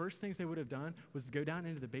 one of the first things they would have done was to go down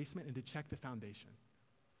into the basement and to check the foundation.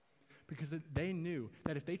 Because they knew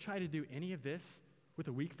that if they tried to do any of this with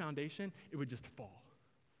a weak foundation, it would just fall,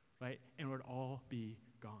 right? And it would all be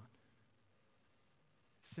gone.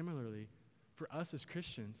 Similarly, for us as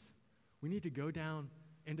Christians, we need to go down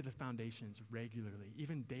into the foundations regularly,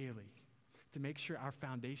 even daily, to make sure our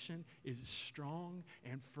foundation is strong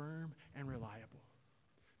and firm and reliable.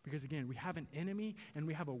 Because again, we have an enemy and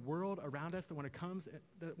we have a world around us that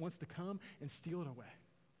wants to come and steal it away.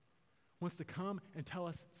 Wants to come and tell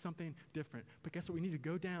us something different. But guess what? We need to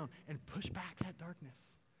go down and push back that darkness,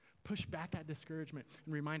 push back that discouragement,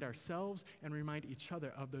 and remind ourselves and remind each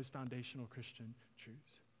other of those foundational Christian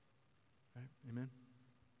truths. Right? Amen?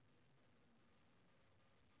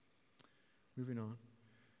 Moving on.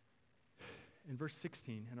 In verse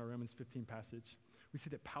 16 in our Romans 15 passage, we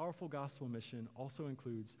see that powerful gospel mission also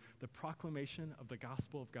includes the proclamation of the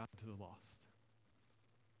gospel of God to the lost.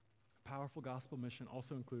 Powerful gospel mission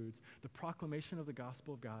also includes the proclamation of the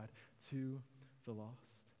gospel of God to the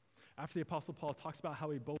lost. After the Apostle Paul talks about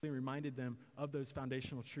how he boldly reminded them of those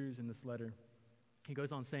foundational truths in this letter, he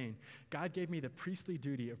goes on saying, God gave me the priestly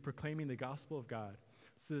duty of proclaiming the gospel of God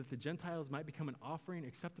so that the Gentiles might become an offering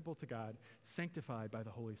acceptable to God, sanctified by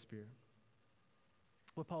the Holy Spirit.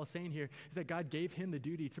 What Paul is saying here is that God gave him the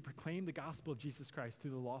duty to proclaim the gospel of Jesus Christ to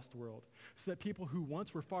the lost world so that people who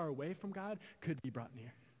once were far away from God could be brought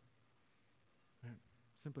near. Right?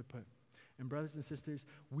 Simply put. And brothers and sisters,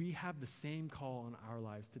 we have the same call on our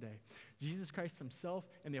lives today. Jesus Christ himself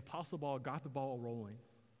and the Apostle Paul got the ball rolling.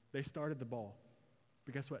 They started the ball.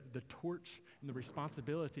 But guess what? The torch and the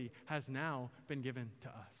responsibility has now been given to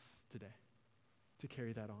us today to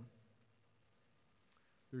carry that on.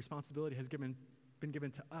 The responsibility has been given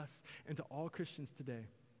to us and to all Christians today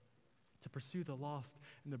to pursue the lost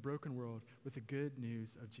and the broken world with the good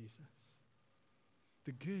news of Jesus.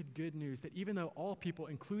 The good news that even though all people,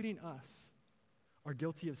 including us, are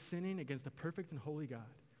guilty of sinning against a perfect and holy God,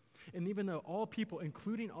 and even though all people,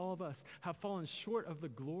 including all of us, have fallen short of the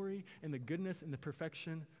glory and the goodness and the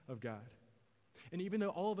perfection of God, and even though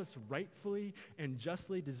all of us rightfully and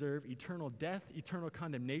justly deserve eternal death, eternal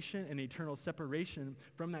condemnation, and eternal separation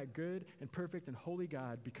from that good and perfect and holy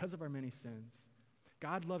God because of our many sins,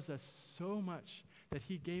 God loves us so much that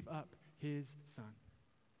he gave up his Son.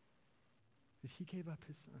 That he gave up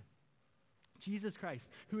his Son. Jesus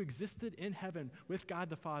Christ, who existed in heaven with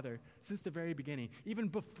God the Father since the very beginning, even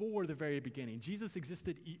before the very beginning. Jesus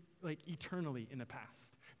existed eternally in the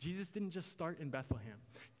past. Jesus didn't just start in Bethlehem.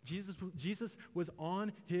 Jesus was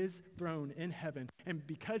on his throne in heaven. And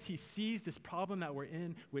because he sees this problem that we're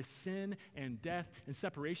in with sin and death and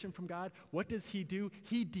separation from God, what does he do?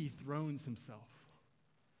 He dethrones himself.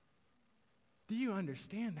 Do you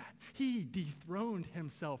understand that? He dethroned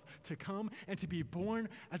himself to come and to be born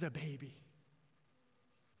as a baby,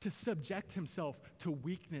 to subject himself to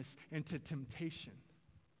weakness and to temptation,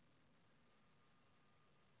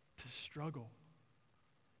 to struggle,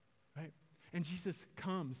 right? And Jesus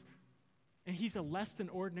comes, and he's a less than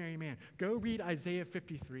ordinary man. Go read Isaiah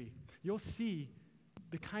 53. You'll see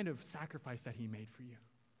the kind of sacrifice that he made for you.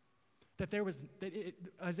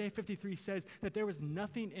 Isaiah 53 says that there was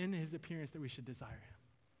nothing in his appearance that we should desire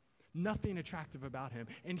him. Nothing attractive about him.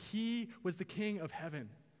 And he was the King of heaven,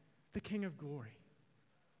 the King of glory.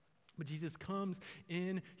 But Jesus comes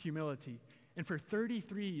in humility. And for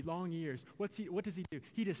 33 long years, what does he do?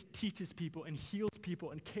 He just teaches people and heals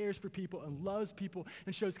people and cares for people and loves people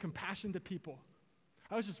and shows compassion to people.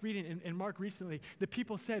 I was just reading in Mark recently, the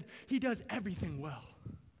people said, he does everything well.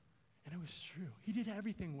 And it was true. He did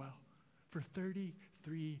everything well for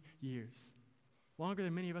 33 years. Longer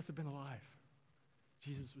than many of us have been alive.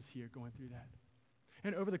 Jesus was here going through that.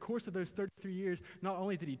 And over the course of those 33 years, not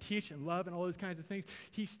only did he teach and love and all those kinds of things,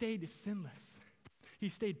 he stayed sinless. He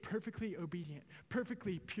stayed perfectly obedient,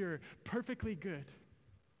 perfectly pure, perfectly good,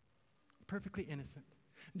 perfectly innocent.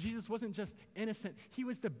 Jesus wasn't just innocent, he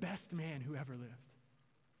was the best man who ever lived.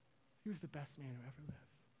 He was the best man who ever lived.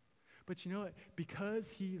 But you know what? Because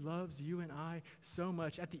he loves you and I so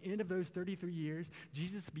much, at the end of those 33 years,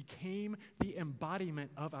 Jesus became the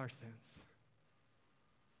embodiment of our sins.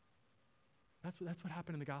 That's what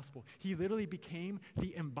happened in the gospel. He literally became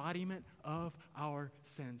the embodiment of our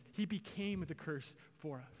sins. He became the curse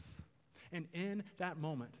for us. And in that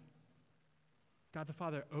moment, God the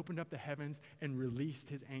Father opened up the heavens and released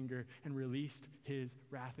his anger and released his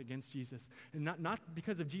wrath against Jesus. And not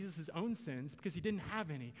because of Jesus' own sins, because he didn't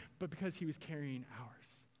have any, but because he was carrying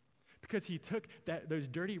ours. Because he took those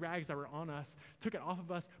dirty rags that were on us, took it off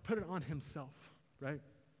of us, put it on himself, right?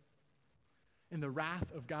 And the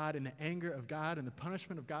wrath of God and the anger of God and the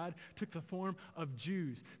punishment of God took the form of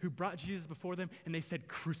Jews who brought Jesus before them and they said,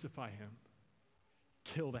 crucify him.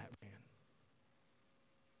 Kill that man.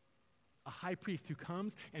 A high priest who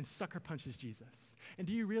comes and sucker punches Jesus. And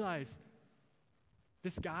do you realize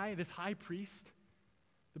this guy, this high priest,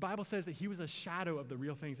 the Bible says that he was a shadow of the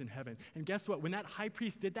real things in heaven. And guess what? When that high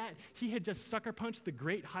priest did that, he had just sucker punched the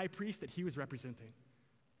great high priest that he was representing.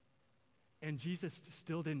 And Jesus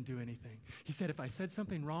still didn't do anything. He said, if I said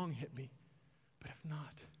something wrong, hit me. But if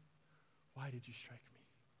not, why did you strike me?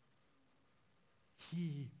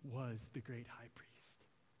 He was the great high priest.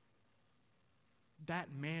 That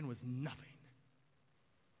man was nothing.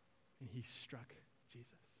 And he struck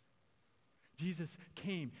Jesus. Jesus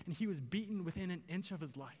came, and he was beaten within an inch of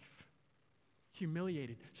his life.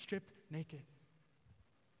 Humiliated, stripped naked.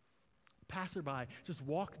 Passerby just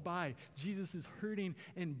walked by Jesus' hurting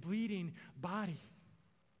and bleeding body.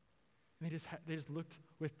 And they just looked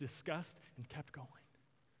with disgust and kept going.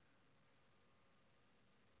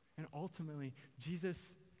 And ultimately,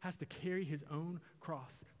 Jesus has to carry his own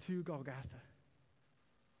cross to Golgotha.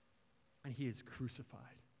 And he is crucified.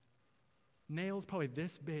 Nails probably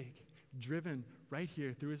this big, driven right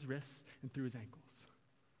here through his wrists and through his ankles.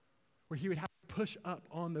 Where he would have to push up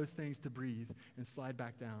on those things to breathe and slide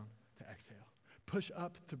back down to exhale. Push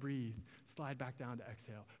up to breathe, slide back down to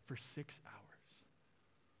exhale for 6 hours.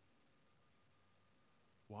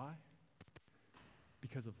 Why?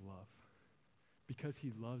 Because of love. Because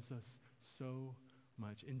he loves us so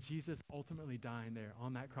much. And Jesus ultimately dying there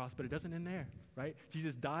on that cross, but it doesn't end there, right?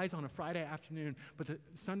 Jesus dies on a Friday afternoon, but the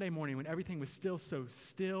Sunday morning when everything was still, so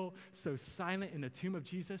silent in the tomb of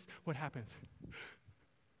Jesus, what happens?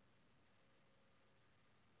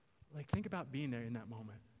 Like, think about being there in that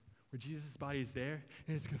moment where Jesus' body is there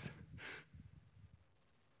and it just goes,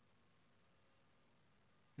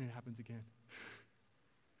 and it happens again.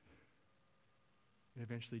 And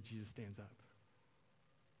eventually Jesus stands up.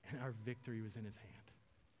 And our victory was in his hand.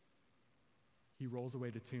 He rolls away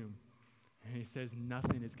the tomb, and he says,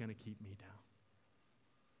 nothing is going to keep me down.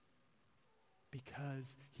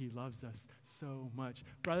 Because he loves us so much.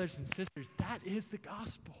 Brothers and sisters, that is the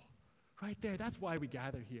gospel right there. That's why we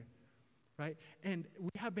gather here, right? And we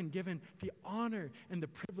have been given the honor and the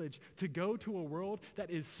privilege to go to a world that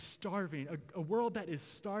is starving, a world that is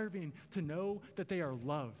starving to know that they are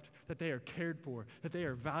loved, that they are cared for, that they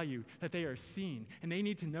are valued, that they are seen. And they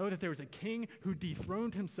need to know that there was a king who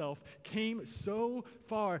dethroned himself, came so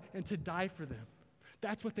far, and to die for them.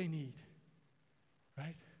 That's what they need,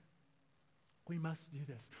 right? We must do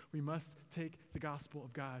this. We must take the gospel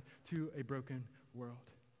of God to a broken world,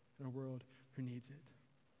 and a world who needs it.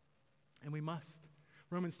 And we must.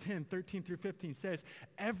 Romans 10:13-15 says,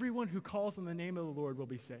 everyone who calls on the name of the Lord will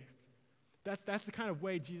be saved. That's the kind of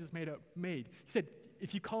way Jesus made. He said,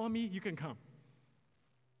 if you call on me, you can come.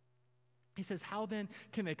 He says, how then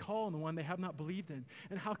can they call on the one they have not believed in?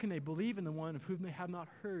 And how can they believe in the one of whom they have not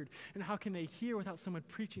heard? And how can they hear without someone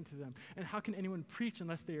preaching to them? And how can anyone preach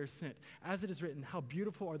unless they are sent? As it is written, how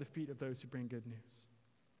beautiful are the feet of those who bring good news.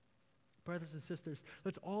 Brothers and sisters,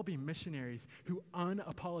 let's all be missionaries who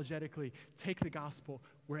unapologetically take the gospel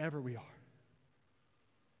wherever we are.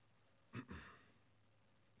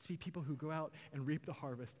 Let's be people who go out and reap the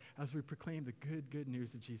harvest as we proclaim the good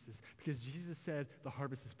news of Jesus. Because Jesus said the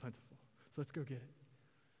harvest is plentiful. So let's go get it.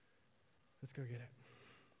 Let's go get it.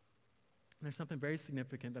 And there's something very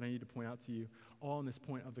significant that I need to point out to you all in this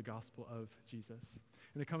point of the gospel of Jesus.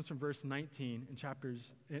 And it comes from verse 19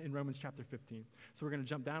 in Romans chapter 15. So we're going to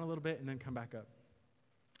jump down a little bit and then come back up.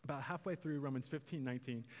 About halfway through Romans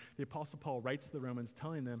 15:19, the Apostle Paul writes to the Romans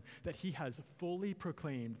telling them that he has fully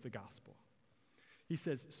proclaimed the gospel. He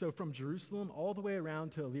says, so from Jerusalem all the way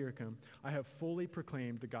around to Illyricum, I have fully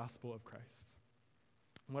proclaimed the gospel of Christ.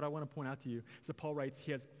 And what I want to point out to you is that Paul writes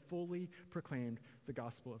he has fully proclaimed the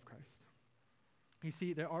gospel of Christ. You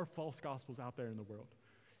see, there are false gospels out there in the world,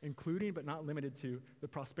 including but not limited to the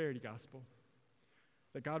prosperity gospel.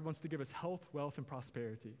 That God wants to give us health, wealth, and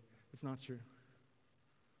prosperity. It's not true.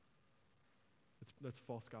 That's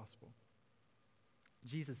false gospel.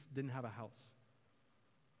 Jesus didn't have a house.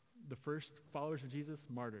 The first followers of Jesus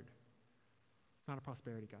martyred. It's not a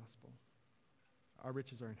prosperity gospel. Our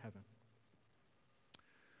riches are in heaven.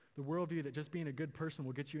 The worldview that just being a good person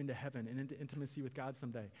will get you into heaven and into intimacy with God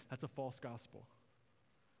someday, that's a false gospel.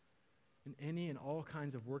 And any and all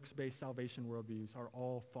kinds of works-based salvation worldviews are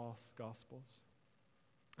all false gospels.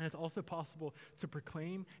 And it's also possible to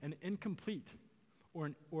proclaim an incomplete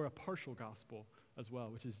or a partial gospel as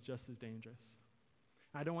well, which is just as dangerous.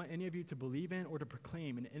 I don't want any of you to believe in or to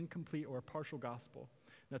proclaim an incomplete or a partial gospel.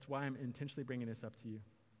 That's why I'm intentionally bringing this up to you.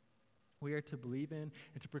 We are to believe in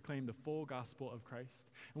and to proclaim the full gospel of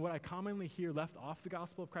Christ. And what I commonly hear left off the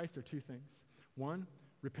gospel of Christ are two things. One,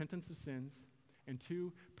 repentance of sins, and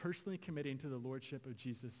two, personally committing to the lordship of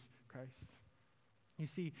Jesus Christ. You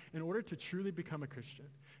see, in order to truly become a Christian,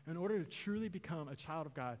 in order to truly become a child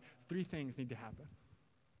of God, three things need to happen.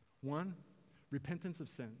 One, repentance of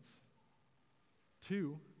sins.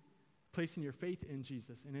 Two, placing your faith in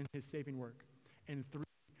Jesus and in his saving work. And three,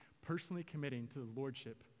 personally committing to the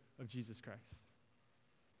lordship of Jesus Christ.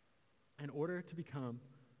 In order to become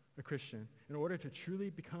a Christian, in order to truly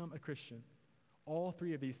become a Christian, all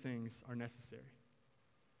three of these things are necessary.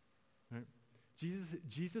 Right?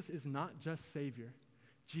 Jesus is not just Savior.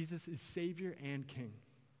 Jesus is Savior and King.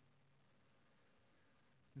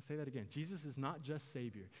 I'll say that again. Jesus is not just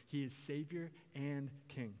Savior. He is Savior and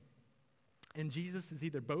King. And Jesus is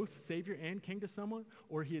either both Savior and King to someone,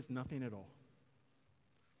 or he is nothing at all.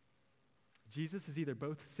 Jesus is either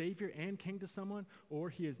both Savior and King to someone, or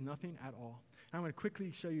he is nothing at all. And I'm going to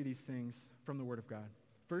quickly show you these things from the Word of God.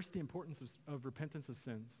 First, the importance of repentance of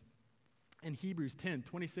sins. In Hebrews 10,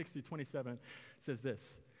 26 through 27 says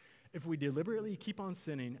this: if we deliberately keep on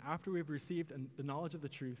sinning after we've received the knowledge of the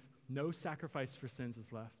truth, no sacrifice for sins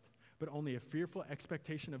is left, but only a fearful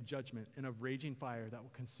expectation of judgment and of raging fire that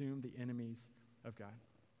will consume the enemies of God.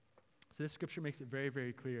 So this scripture makes it very,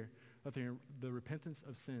 very clear that the repentance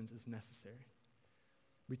of sins is necessary.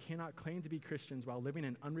 We cannot claim to be Christians while living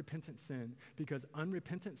in unrepentant sin, because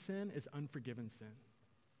unrepentant sin is unforgiven sin.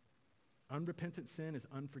 Unrepentant sin is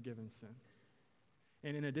unforgiven sin.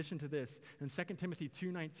 And in addition to this, in 2 Timothy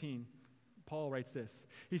 2:19, Paul writes this.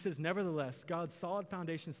 He says, nevertheless, God's solid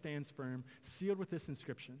foundation stands firm, sealed with this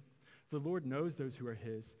inscription: the Lord knows those who are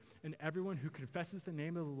his, and everyone who confesses the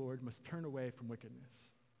name of the Lord must turn away from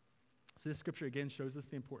wickedness. So this scripture again shows us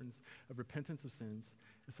the importance of repentance of sins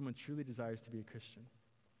if someone truly desires to be a Christian.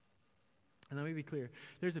 And let me be clear,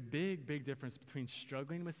 there's a big, big difference between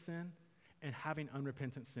struggling with sin and having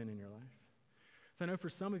unrepentant sin in your life. So I know for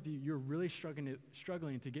some of you, you're really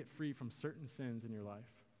struggling to get free from certain sins in your life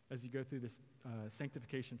as you go through this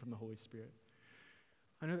sanctification from the Holy Spirit.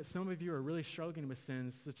 I know that some of you are really struggling with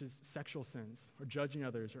sins such as sexual sins or judging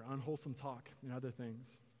others or unwholesome talk and other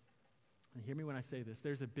things. And hear me when I say this.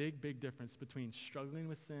 There's a big, big difference between struggling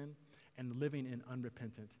with sin and living in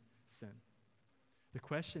unrepentant sin. The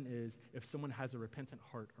question is if someone has a repentant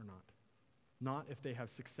heart or not if they have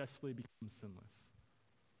successfully become sinless.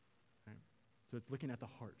 Right? So it's looking at the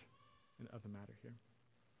heart of the matter here.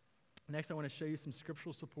 Next, I want to show you some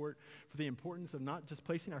scriptural support for the importance of not just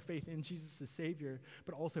placing our faith in Jesus as Savior,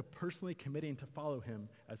 but also personally committing to follow him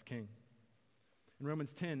as King. In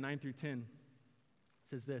Romans 10, 9 through 10, it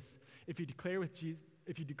says this: if you declare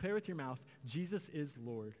with your mouth, Jesus is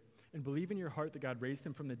Lord, and believe in your heart that God raised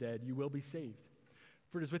him from the dead, you will be saved.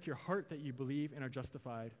 For it is with your heart that you believe and are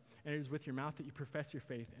justified, and it is with your mouth that you profess your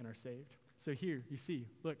faith and are saved. So here, you see,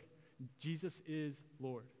 look, Jesus is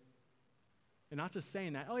Lord. And not just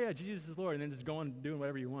saying that, oh yeah, Jesus is Lord, and then just going doing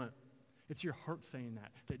whatever you want. It's your heart saying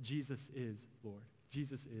that Jesus is Lord.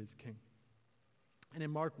 Jesus is King. And in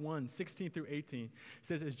Mark 1, 16 through 18, it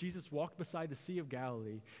says, as Jesus walked beside the Sea of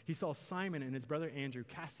Galilee, he saw Simon and his brother Andrew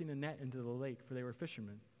casting a net into the lake, for they were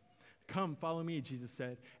fishermen. Come, follow me, Jesus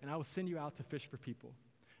said, and I will send you out to fish for people.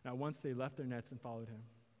 Now once they left their nets and followed him.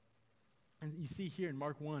 And you see here in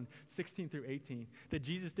Mark 1, 16 through 18, that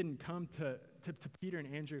Jesus didn't come to Peter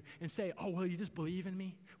and Andrew and say, oh, will you just believe in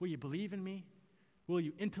me? Will you believe in me? Will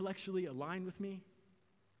you intellectually align with me?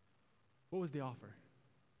 What was the offer?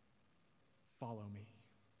 Follow me.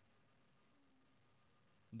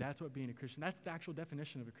 That's what being a Christian, that's the actual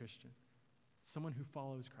definition of a Christian. Someone who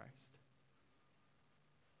follows Christ.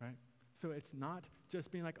 Right? So it's not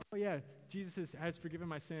just being like, oh yeah, Jesus has forgiven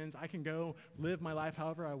my sins. I can go live my life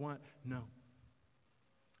however I want. No.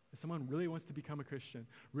 If someone really wants to become a Christian,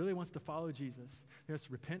 really wants to follow Jesus, they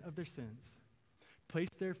must repent of their sins, place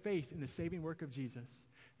their faith in the saving work of Jesus,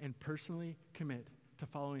 and personally commit to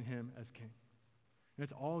following him as King. And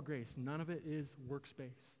it's all grace. None of it is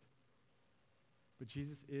works-based. But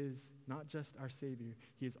Jesus is not just our Savior,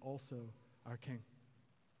 he is also our King.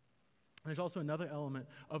 And there's also another element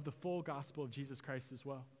of the full gospel of Jesus Christ as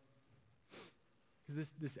well.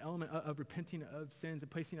 Because this element of repenting of sins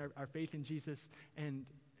and placing our faith in Jesus and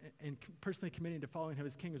personally committing to following him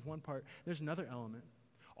as King is one part. There's another element.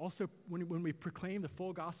 Also, when we proclaim the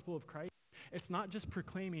full gospel of Christ, it's not just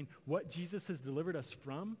proclaiming what Jesus has delivered us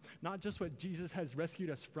from, not just what Jesus has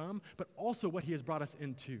rescued us from, but also what he has brought us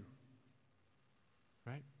into.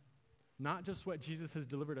 Right? Not just what Jesus has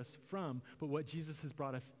delivered us from, but what Jesus has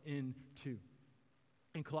brought us into.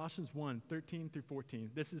 In Colossians 1, 13 through 14,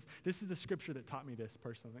 this is the scripture that taught me this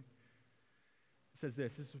personally. It says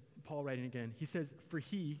this is Paul writing again. He says, for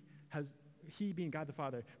he being God the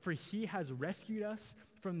Father, for he has rescued us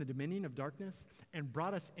from the dominion of darkness and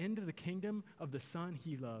brought us into the kingdom of the Son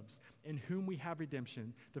he loves, in whom we have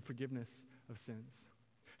redemption, the forgiveness of sins.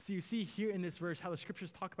 So you see here in this verse how the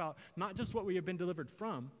scriptures talk about not just what we have been delivered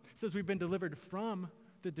from. It says we've been delivered from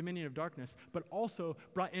the dominion of darkness, but also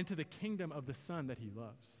brought into the kingdom of the Son that he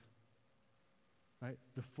loves. Right?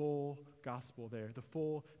 The full gospel there, the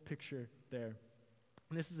full picture there.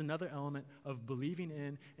 And this is another element of believing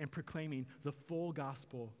in and proclaiming the full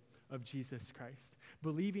gospel of Jesus Christ.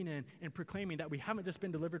 Believing in and proclaiming that we haven't just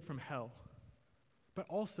been delivered from hell, but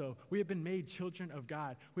also we have been made children of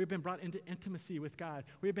God. We have been brought into intimacy with God.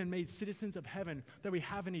 We have been made citizens of heaven, that we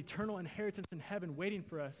have an eternal inheritance in heaven waiting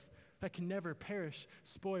for us that can never perish,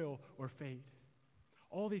 spoil, or fade.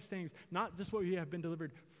 All these things, not just what we have been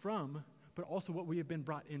delivered from, but also what we have been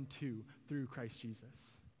brought into through Christ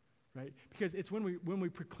Jesus. Right? Because it's when we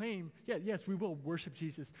proclaim, yes, we will worship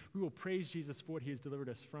Jesus. We will praise Jesus for what he has delivered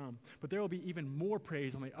us from. But there will be even more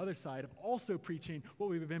praise on the other side of also preaching what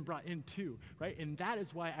we've been brought into. Right? And that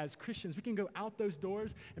is why as Christians, we can go out those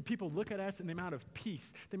doors and people look at us and the amount of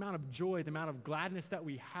peace, the amount of joy, the amount of gladness that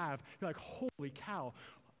we have. You're like, holy cow,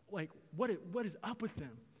 like what is up with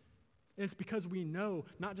them? And it's because we know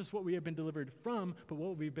not just what we have been delivered from, but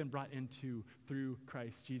what we've been brought into through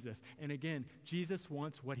Christ Jesus. And again, Jesus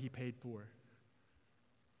wants what he paid for.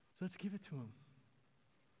 So let's give it to him.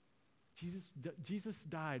 Jesus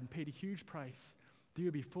died and paid a huge price that you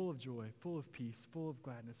would be full of joy, full of peace, full of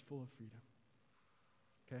gladness, full of freedom.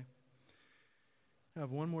 Okay? I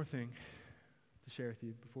have one more thing to share with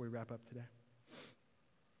you before we wrap up today.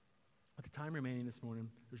 With the time remaining this morning,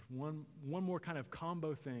 there's one more kind of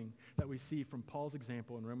combo thing that we see from Paul's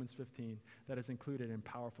example in Romans 15 that is included in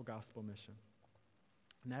powerful gospel mission.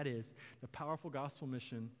 And that is, the powerful gospel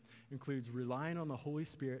mission includes relying on the Holy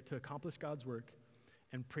Spirit to accomplish God's work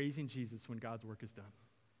and praising Jesus when God's work is done.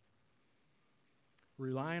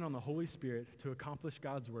 Relying on the Holy Spirit to accomplish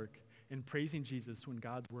God's work and praising Jesus when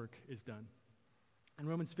God's work is done. In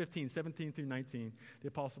Romans 15, 17 through 19, the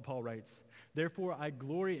Apostle Paul writes, "Therefore I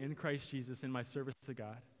glory in Christ Jesus in my service to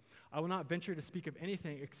God. I will not venture to speak of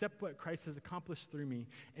anything except what Christ has accomplished through me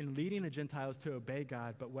in leading the Gentiles to obey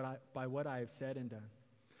God, but by what I have said and done,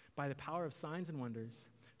 by the power of signs and wonders,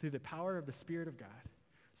 through the power of the Spirit of God.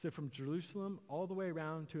 So from Jerusalem all the way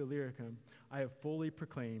around to Illyricum, I have fully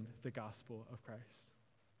proclaimed the gospel of Christ."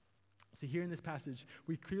 So here in this passage,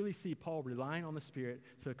 we clearly see Paul relying on the Spirit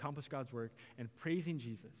to accomplish God's work and praising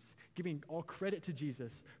Jesus, giving all credit to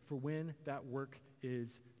Jesus for when that work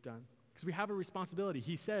is done. Because we have a responsibility.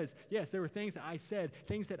 He says, yes, there were things that I said,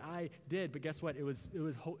 things that I did, but guess what? It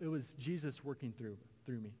was Jesus working through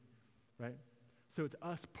me, right? So it's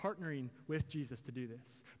us partnering with Jesus to do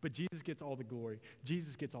this. But Jesus gets all the glory.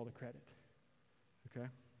 Jesus gets all the credit, okay?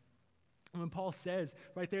 And when Paul says,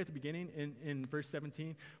 right there at the beginning in verse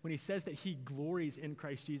 17, when he says that he glories in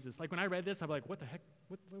Christ Jesus, like when I read this, I'm like, what the heck?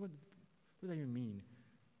 What does that even mean?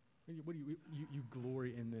 What do you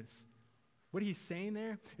glory in this? What he's saying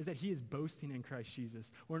there is that he is boasting in Christ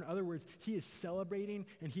Jesus. Or in other words, he is celebrating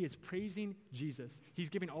and he is praising Jesus. He's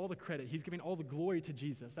giving all the credit. He's giving all the glory to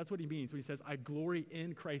Jesus. That's what he means when he says, I glory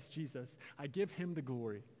in Christ Jesus. I give him the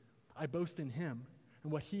glory. I boast in him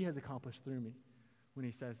and what he has accomplished through me when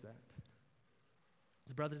he says that.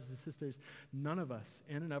 So brothers and sisters, none of us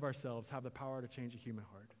in and of ourselves have the power to change a human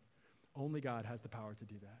heart. Only God has the power to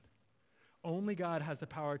do that. Only God has the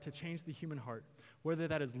power to change the human heart, whether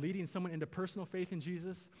that is leading someone into personal faith in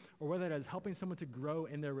Jesus or whether that is helping someone to grow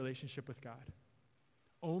in their relationship with God.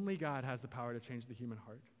 Only God has the power to change the human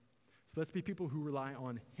heart. So let's be people who rely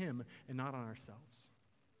on him and not on ourselves.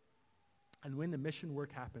 And when the mission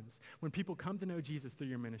work happens, when people come to know Jesus through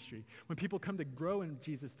your ministry, when people come to grow in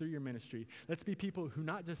Jesus through your ministry, let's be people who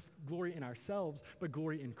not just glory in ourselves, but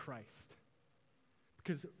glory in Christ.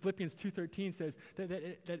 Because Philippians 2:13 says that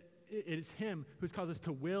it is him who's caused us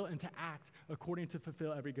to will and to act according to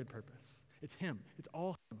fulfill every good purpose. It's him. It's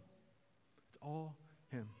all him. It's all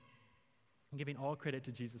him. And giving all credit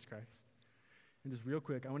to Jesus Christ. And just real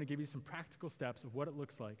quick, I want to give you some practical steps of what it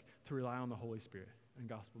looks like to rely on the Holy Spirit in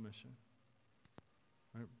gospel mission.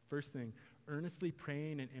 All right, first thing, earnestly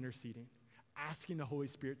praying and interceding, asking the Holy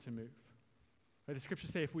Spirit to move. Right, the scriptures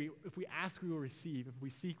say if we ask, we will receive. If we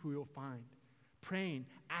seek, we will find. Praying,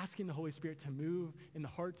 asking the Holy Spirit to move in the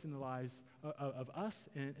hearts and the lives of us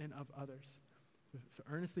and of others. So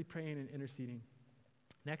earnestly praying and interceding.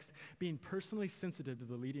 Next, being personally sensitive to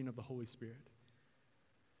the leading of the Holy Spirit.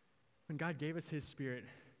 When God gave us his Spirit,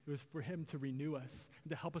 it was for him to renew us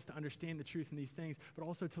and to help us to understand the truth in these things, but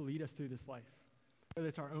also to lead us through this life, whether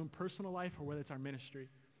it's our own personal life or whether it's our ministry.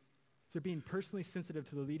 So being personally sensitive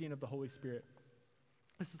to the leading of the Holy Spirit.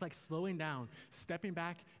 This is like slowing down, stepping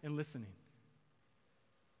back, and listening.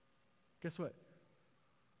 Guess what?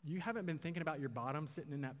 You haven't been thinking about your bottom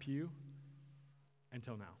sitting in that pew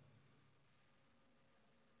until now.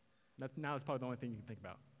 Now it's probably the only thing you can think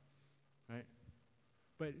about, right?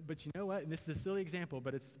 But you know what? And this is a silly example,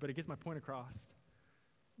 but it gets my point across.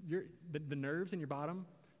 The nerves in your bottom,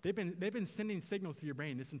 they've been sending signals to your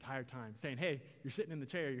brain this entire time, saying, hey, you're sitting in the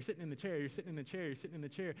chair, you're sitting in the chair, you're sitting in the chair, you're sitting in the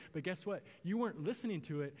chair. But guess what? You weren't listening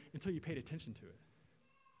to it until you paid attention to it.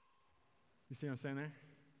 You see what I'm saying there?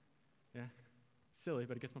 Yeah? Silly,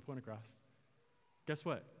 but it gets my point across. Guess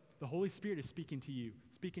what? The Holy Spirit is speaking to you,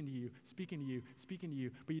 speaking to you, speaking to you, speaking to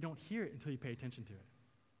you, but you don't hear it until you pay attention to it.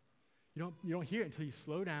 You don't hear it until you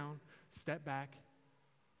slow down, step back,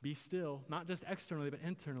 be still, not just externally, but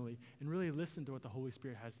internally, and really listen to what the Holy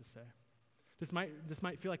Spirit has to say. This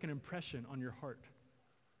might feel like an impression on your heart,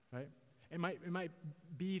 right? It might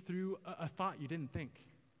be through a thought you didn't think,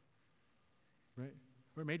 right?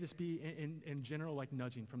 Or it may just be in general like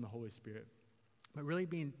nudging from the Holy Spirit. But really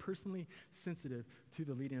being personally sensitive to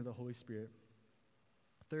the leading of the Holy Spirit.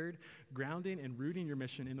 Third, grounding and rooting your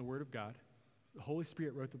mission in the Word of God. The Holy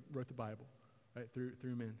Spirit wrote the Bible, right,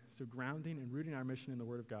 through men. So grounding and rooting our mission in the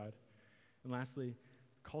Word of God. And lastly,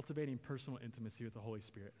 cultivating personal intimacy with the Holy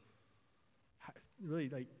Spirit. Really,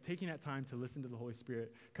 like, taking that time to listen to the Holy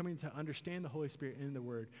Spirit, coming to understand the Holy Spirit in the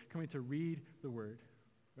Word, coming to read the Word,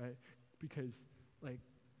 right? Because, like,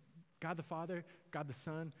 God the Father, God the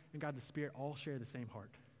Son, and God the Spirit all share the same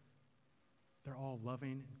heart. They're all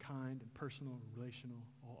loving and kind and personal, relational,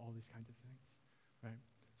 all these kinds of things, right?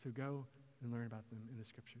 So go and learn about them in the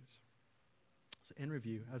Scriptures. So in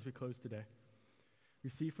review, as we close today, we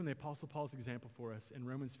see from the Apostle Paul's example for us in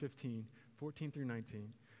Romans 15, 14 through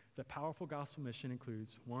 19, that powerful gospel mission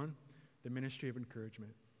includes, 1, the ministry of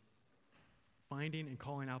encouragement, finding and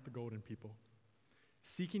calling out the golden people,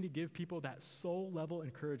 seeking to give people that soul-level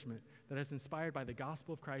encouragement that is inspired by the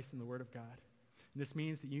gospel of Christ and the Word of God. And this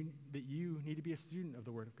means that you need to be a student of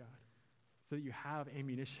the Word of God so that you have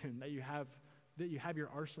ammunition, that you have your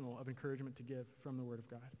arsenal of encouragement to give from the Word of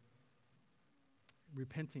God.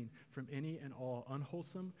 Repenting from any and all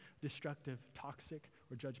unwholesome, destructive, toxic,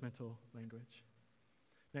 or judgmental language.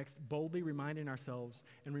 Next, boldly reminding ourselves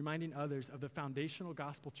and reminding others of the foundational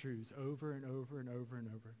gospel truths over and over and over and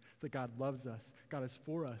over. That God loves us, God is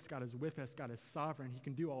for us, God is with us, God is sovereign, he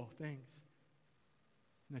can do all things.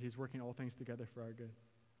 And that he's working all things together for our good.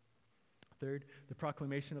 Third, the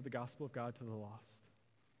proclamation of the gospel of God to the lost.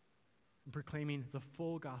 And proclaiming the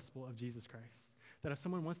full gospel of Jesus Christ. That if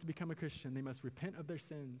someone wants to become a Christian, they must repent of their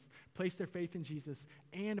sins, place their faith in Jesus,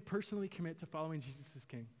 and personally commit to following Jesus as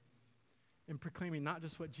King. And proclaiming not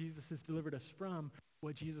just what Jesus has delivered us from,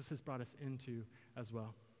 what Jesus has brought us into as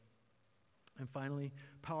well. And finally,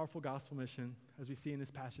 powerful gospel mission, as we see in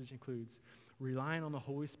this passage, includes relying on the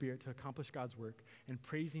Holy Spirit to accomplish God's work and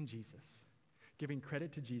praising Jesus, giving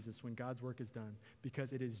credit to Jesus when God's work is done,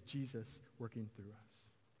 because it is Jesus working through us.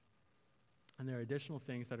 And there are additional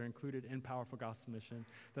things that are included in powerful gospel mission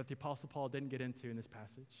that the Apostle Paul didn't get into in this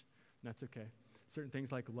passage, and that's okay. Certain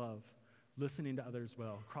things like love, listening to others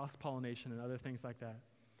well, cross-pollination, and other things like that.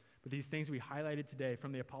 But these things we highlighted today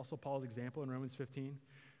from the Apostle Paul's example in Romans 15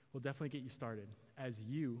 will definitely get you started as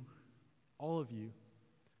you, all of you,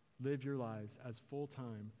 live your lives as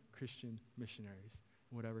full-time Christian missionaries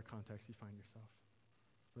in whatever context you find yourself.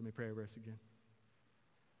 So let me pray over us again.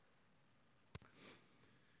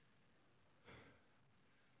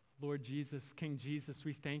 Lord Jesus, King Jesus,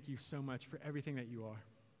 we thank you so much for everything that you are.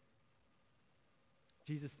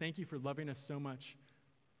 Jesus, thank you for loving us so much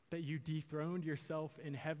that you dethroned yourself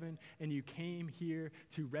in heaven and you came here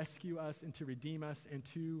to rescue us and to redeem us and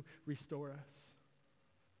to restore us.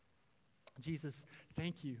 Jesus,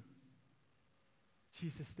 thank you.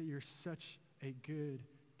 Jesus, that you're such a good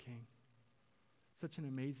King, such an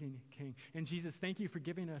amazing King. And Jesus, thank you for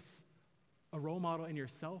giving us a role model in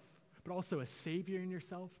yourself, but also a Savior in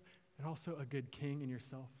yourself, and also a good king in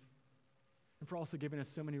yourself, and for also giving us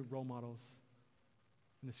so many role models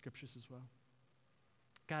in the scriptures as well.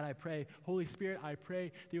 God, I pray, Holy Spirit, I pray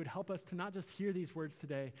that you would help us to not just hear these words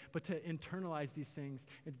today, but to internalize these things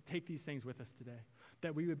and to take these things with us today.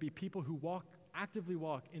 That we would be people who actively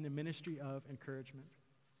walk in the ministry of encouragement.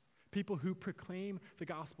 People who proclaim the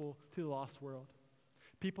gospel to the lost world.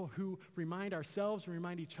 People who remind ourselves and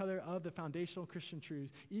remind each other of the foundational Christian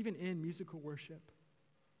truths, even in musical worship.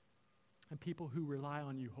 And people who rely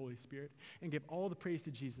on you, Holy Spirit, and give all the praise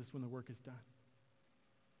to Jesus when the work is done.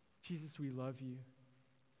 Jesus, we love you.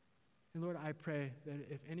 And Lord, I pray that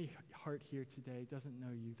if any heart here today doesn't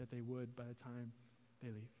know you, that they would by the time they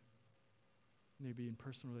leave. And they'd be in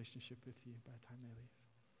personal relationship with you by the time they leave.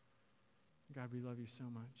 God, we love you so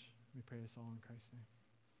much. We pray this all in Christ's name.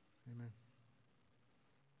 Amen.